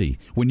Bull Realty.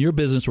 When your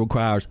business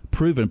requires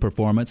proven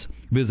performance,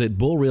 visit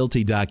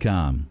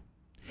bullrealty.com.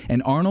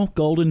 And Arnold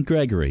Golden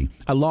Gregory,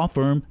 a law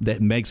firm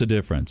that makes a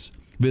difference.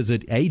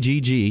 Visit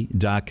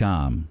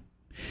agg.com.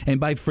 And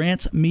by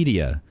France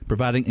Media,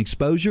 providing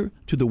exposure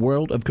to the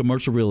world of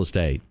commercial real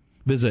estate.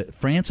 Visit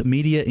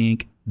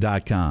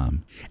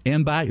francemediainc.com.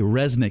 And by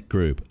Resnick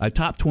Group, a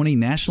top 20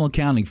 national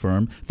accounting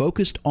firm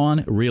focused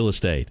on real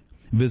estate.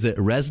 Visit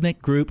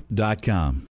resnickgroup.com.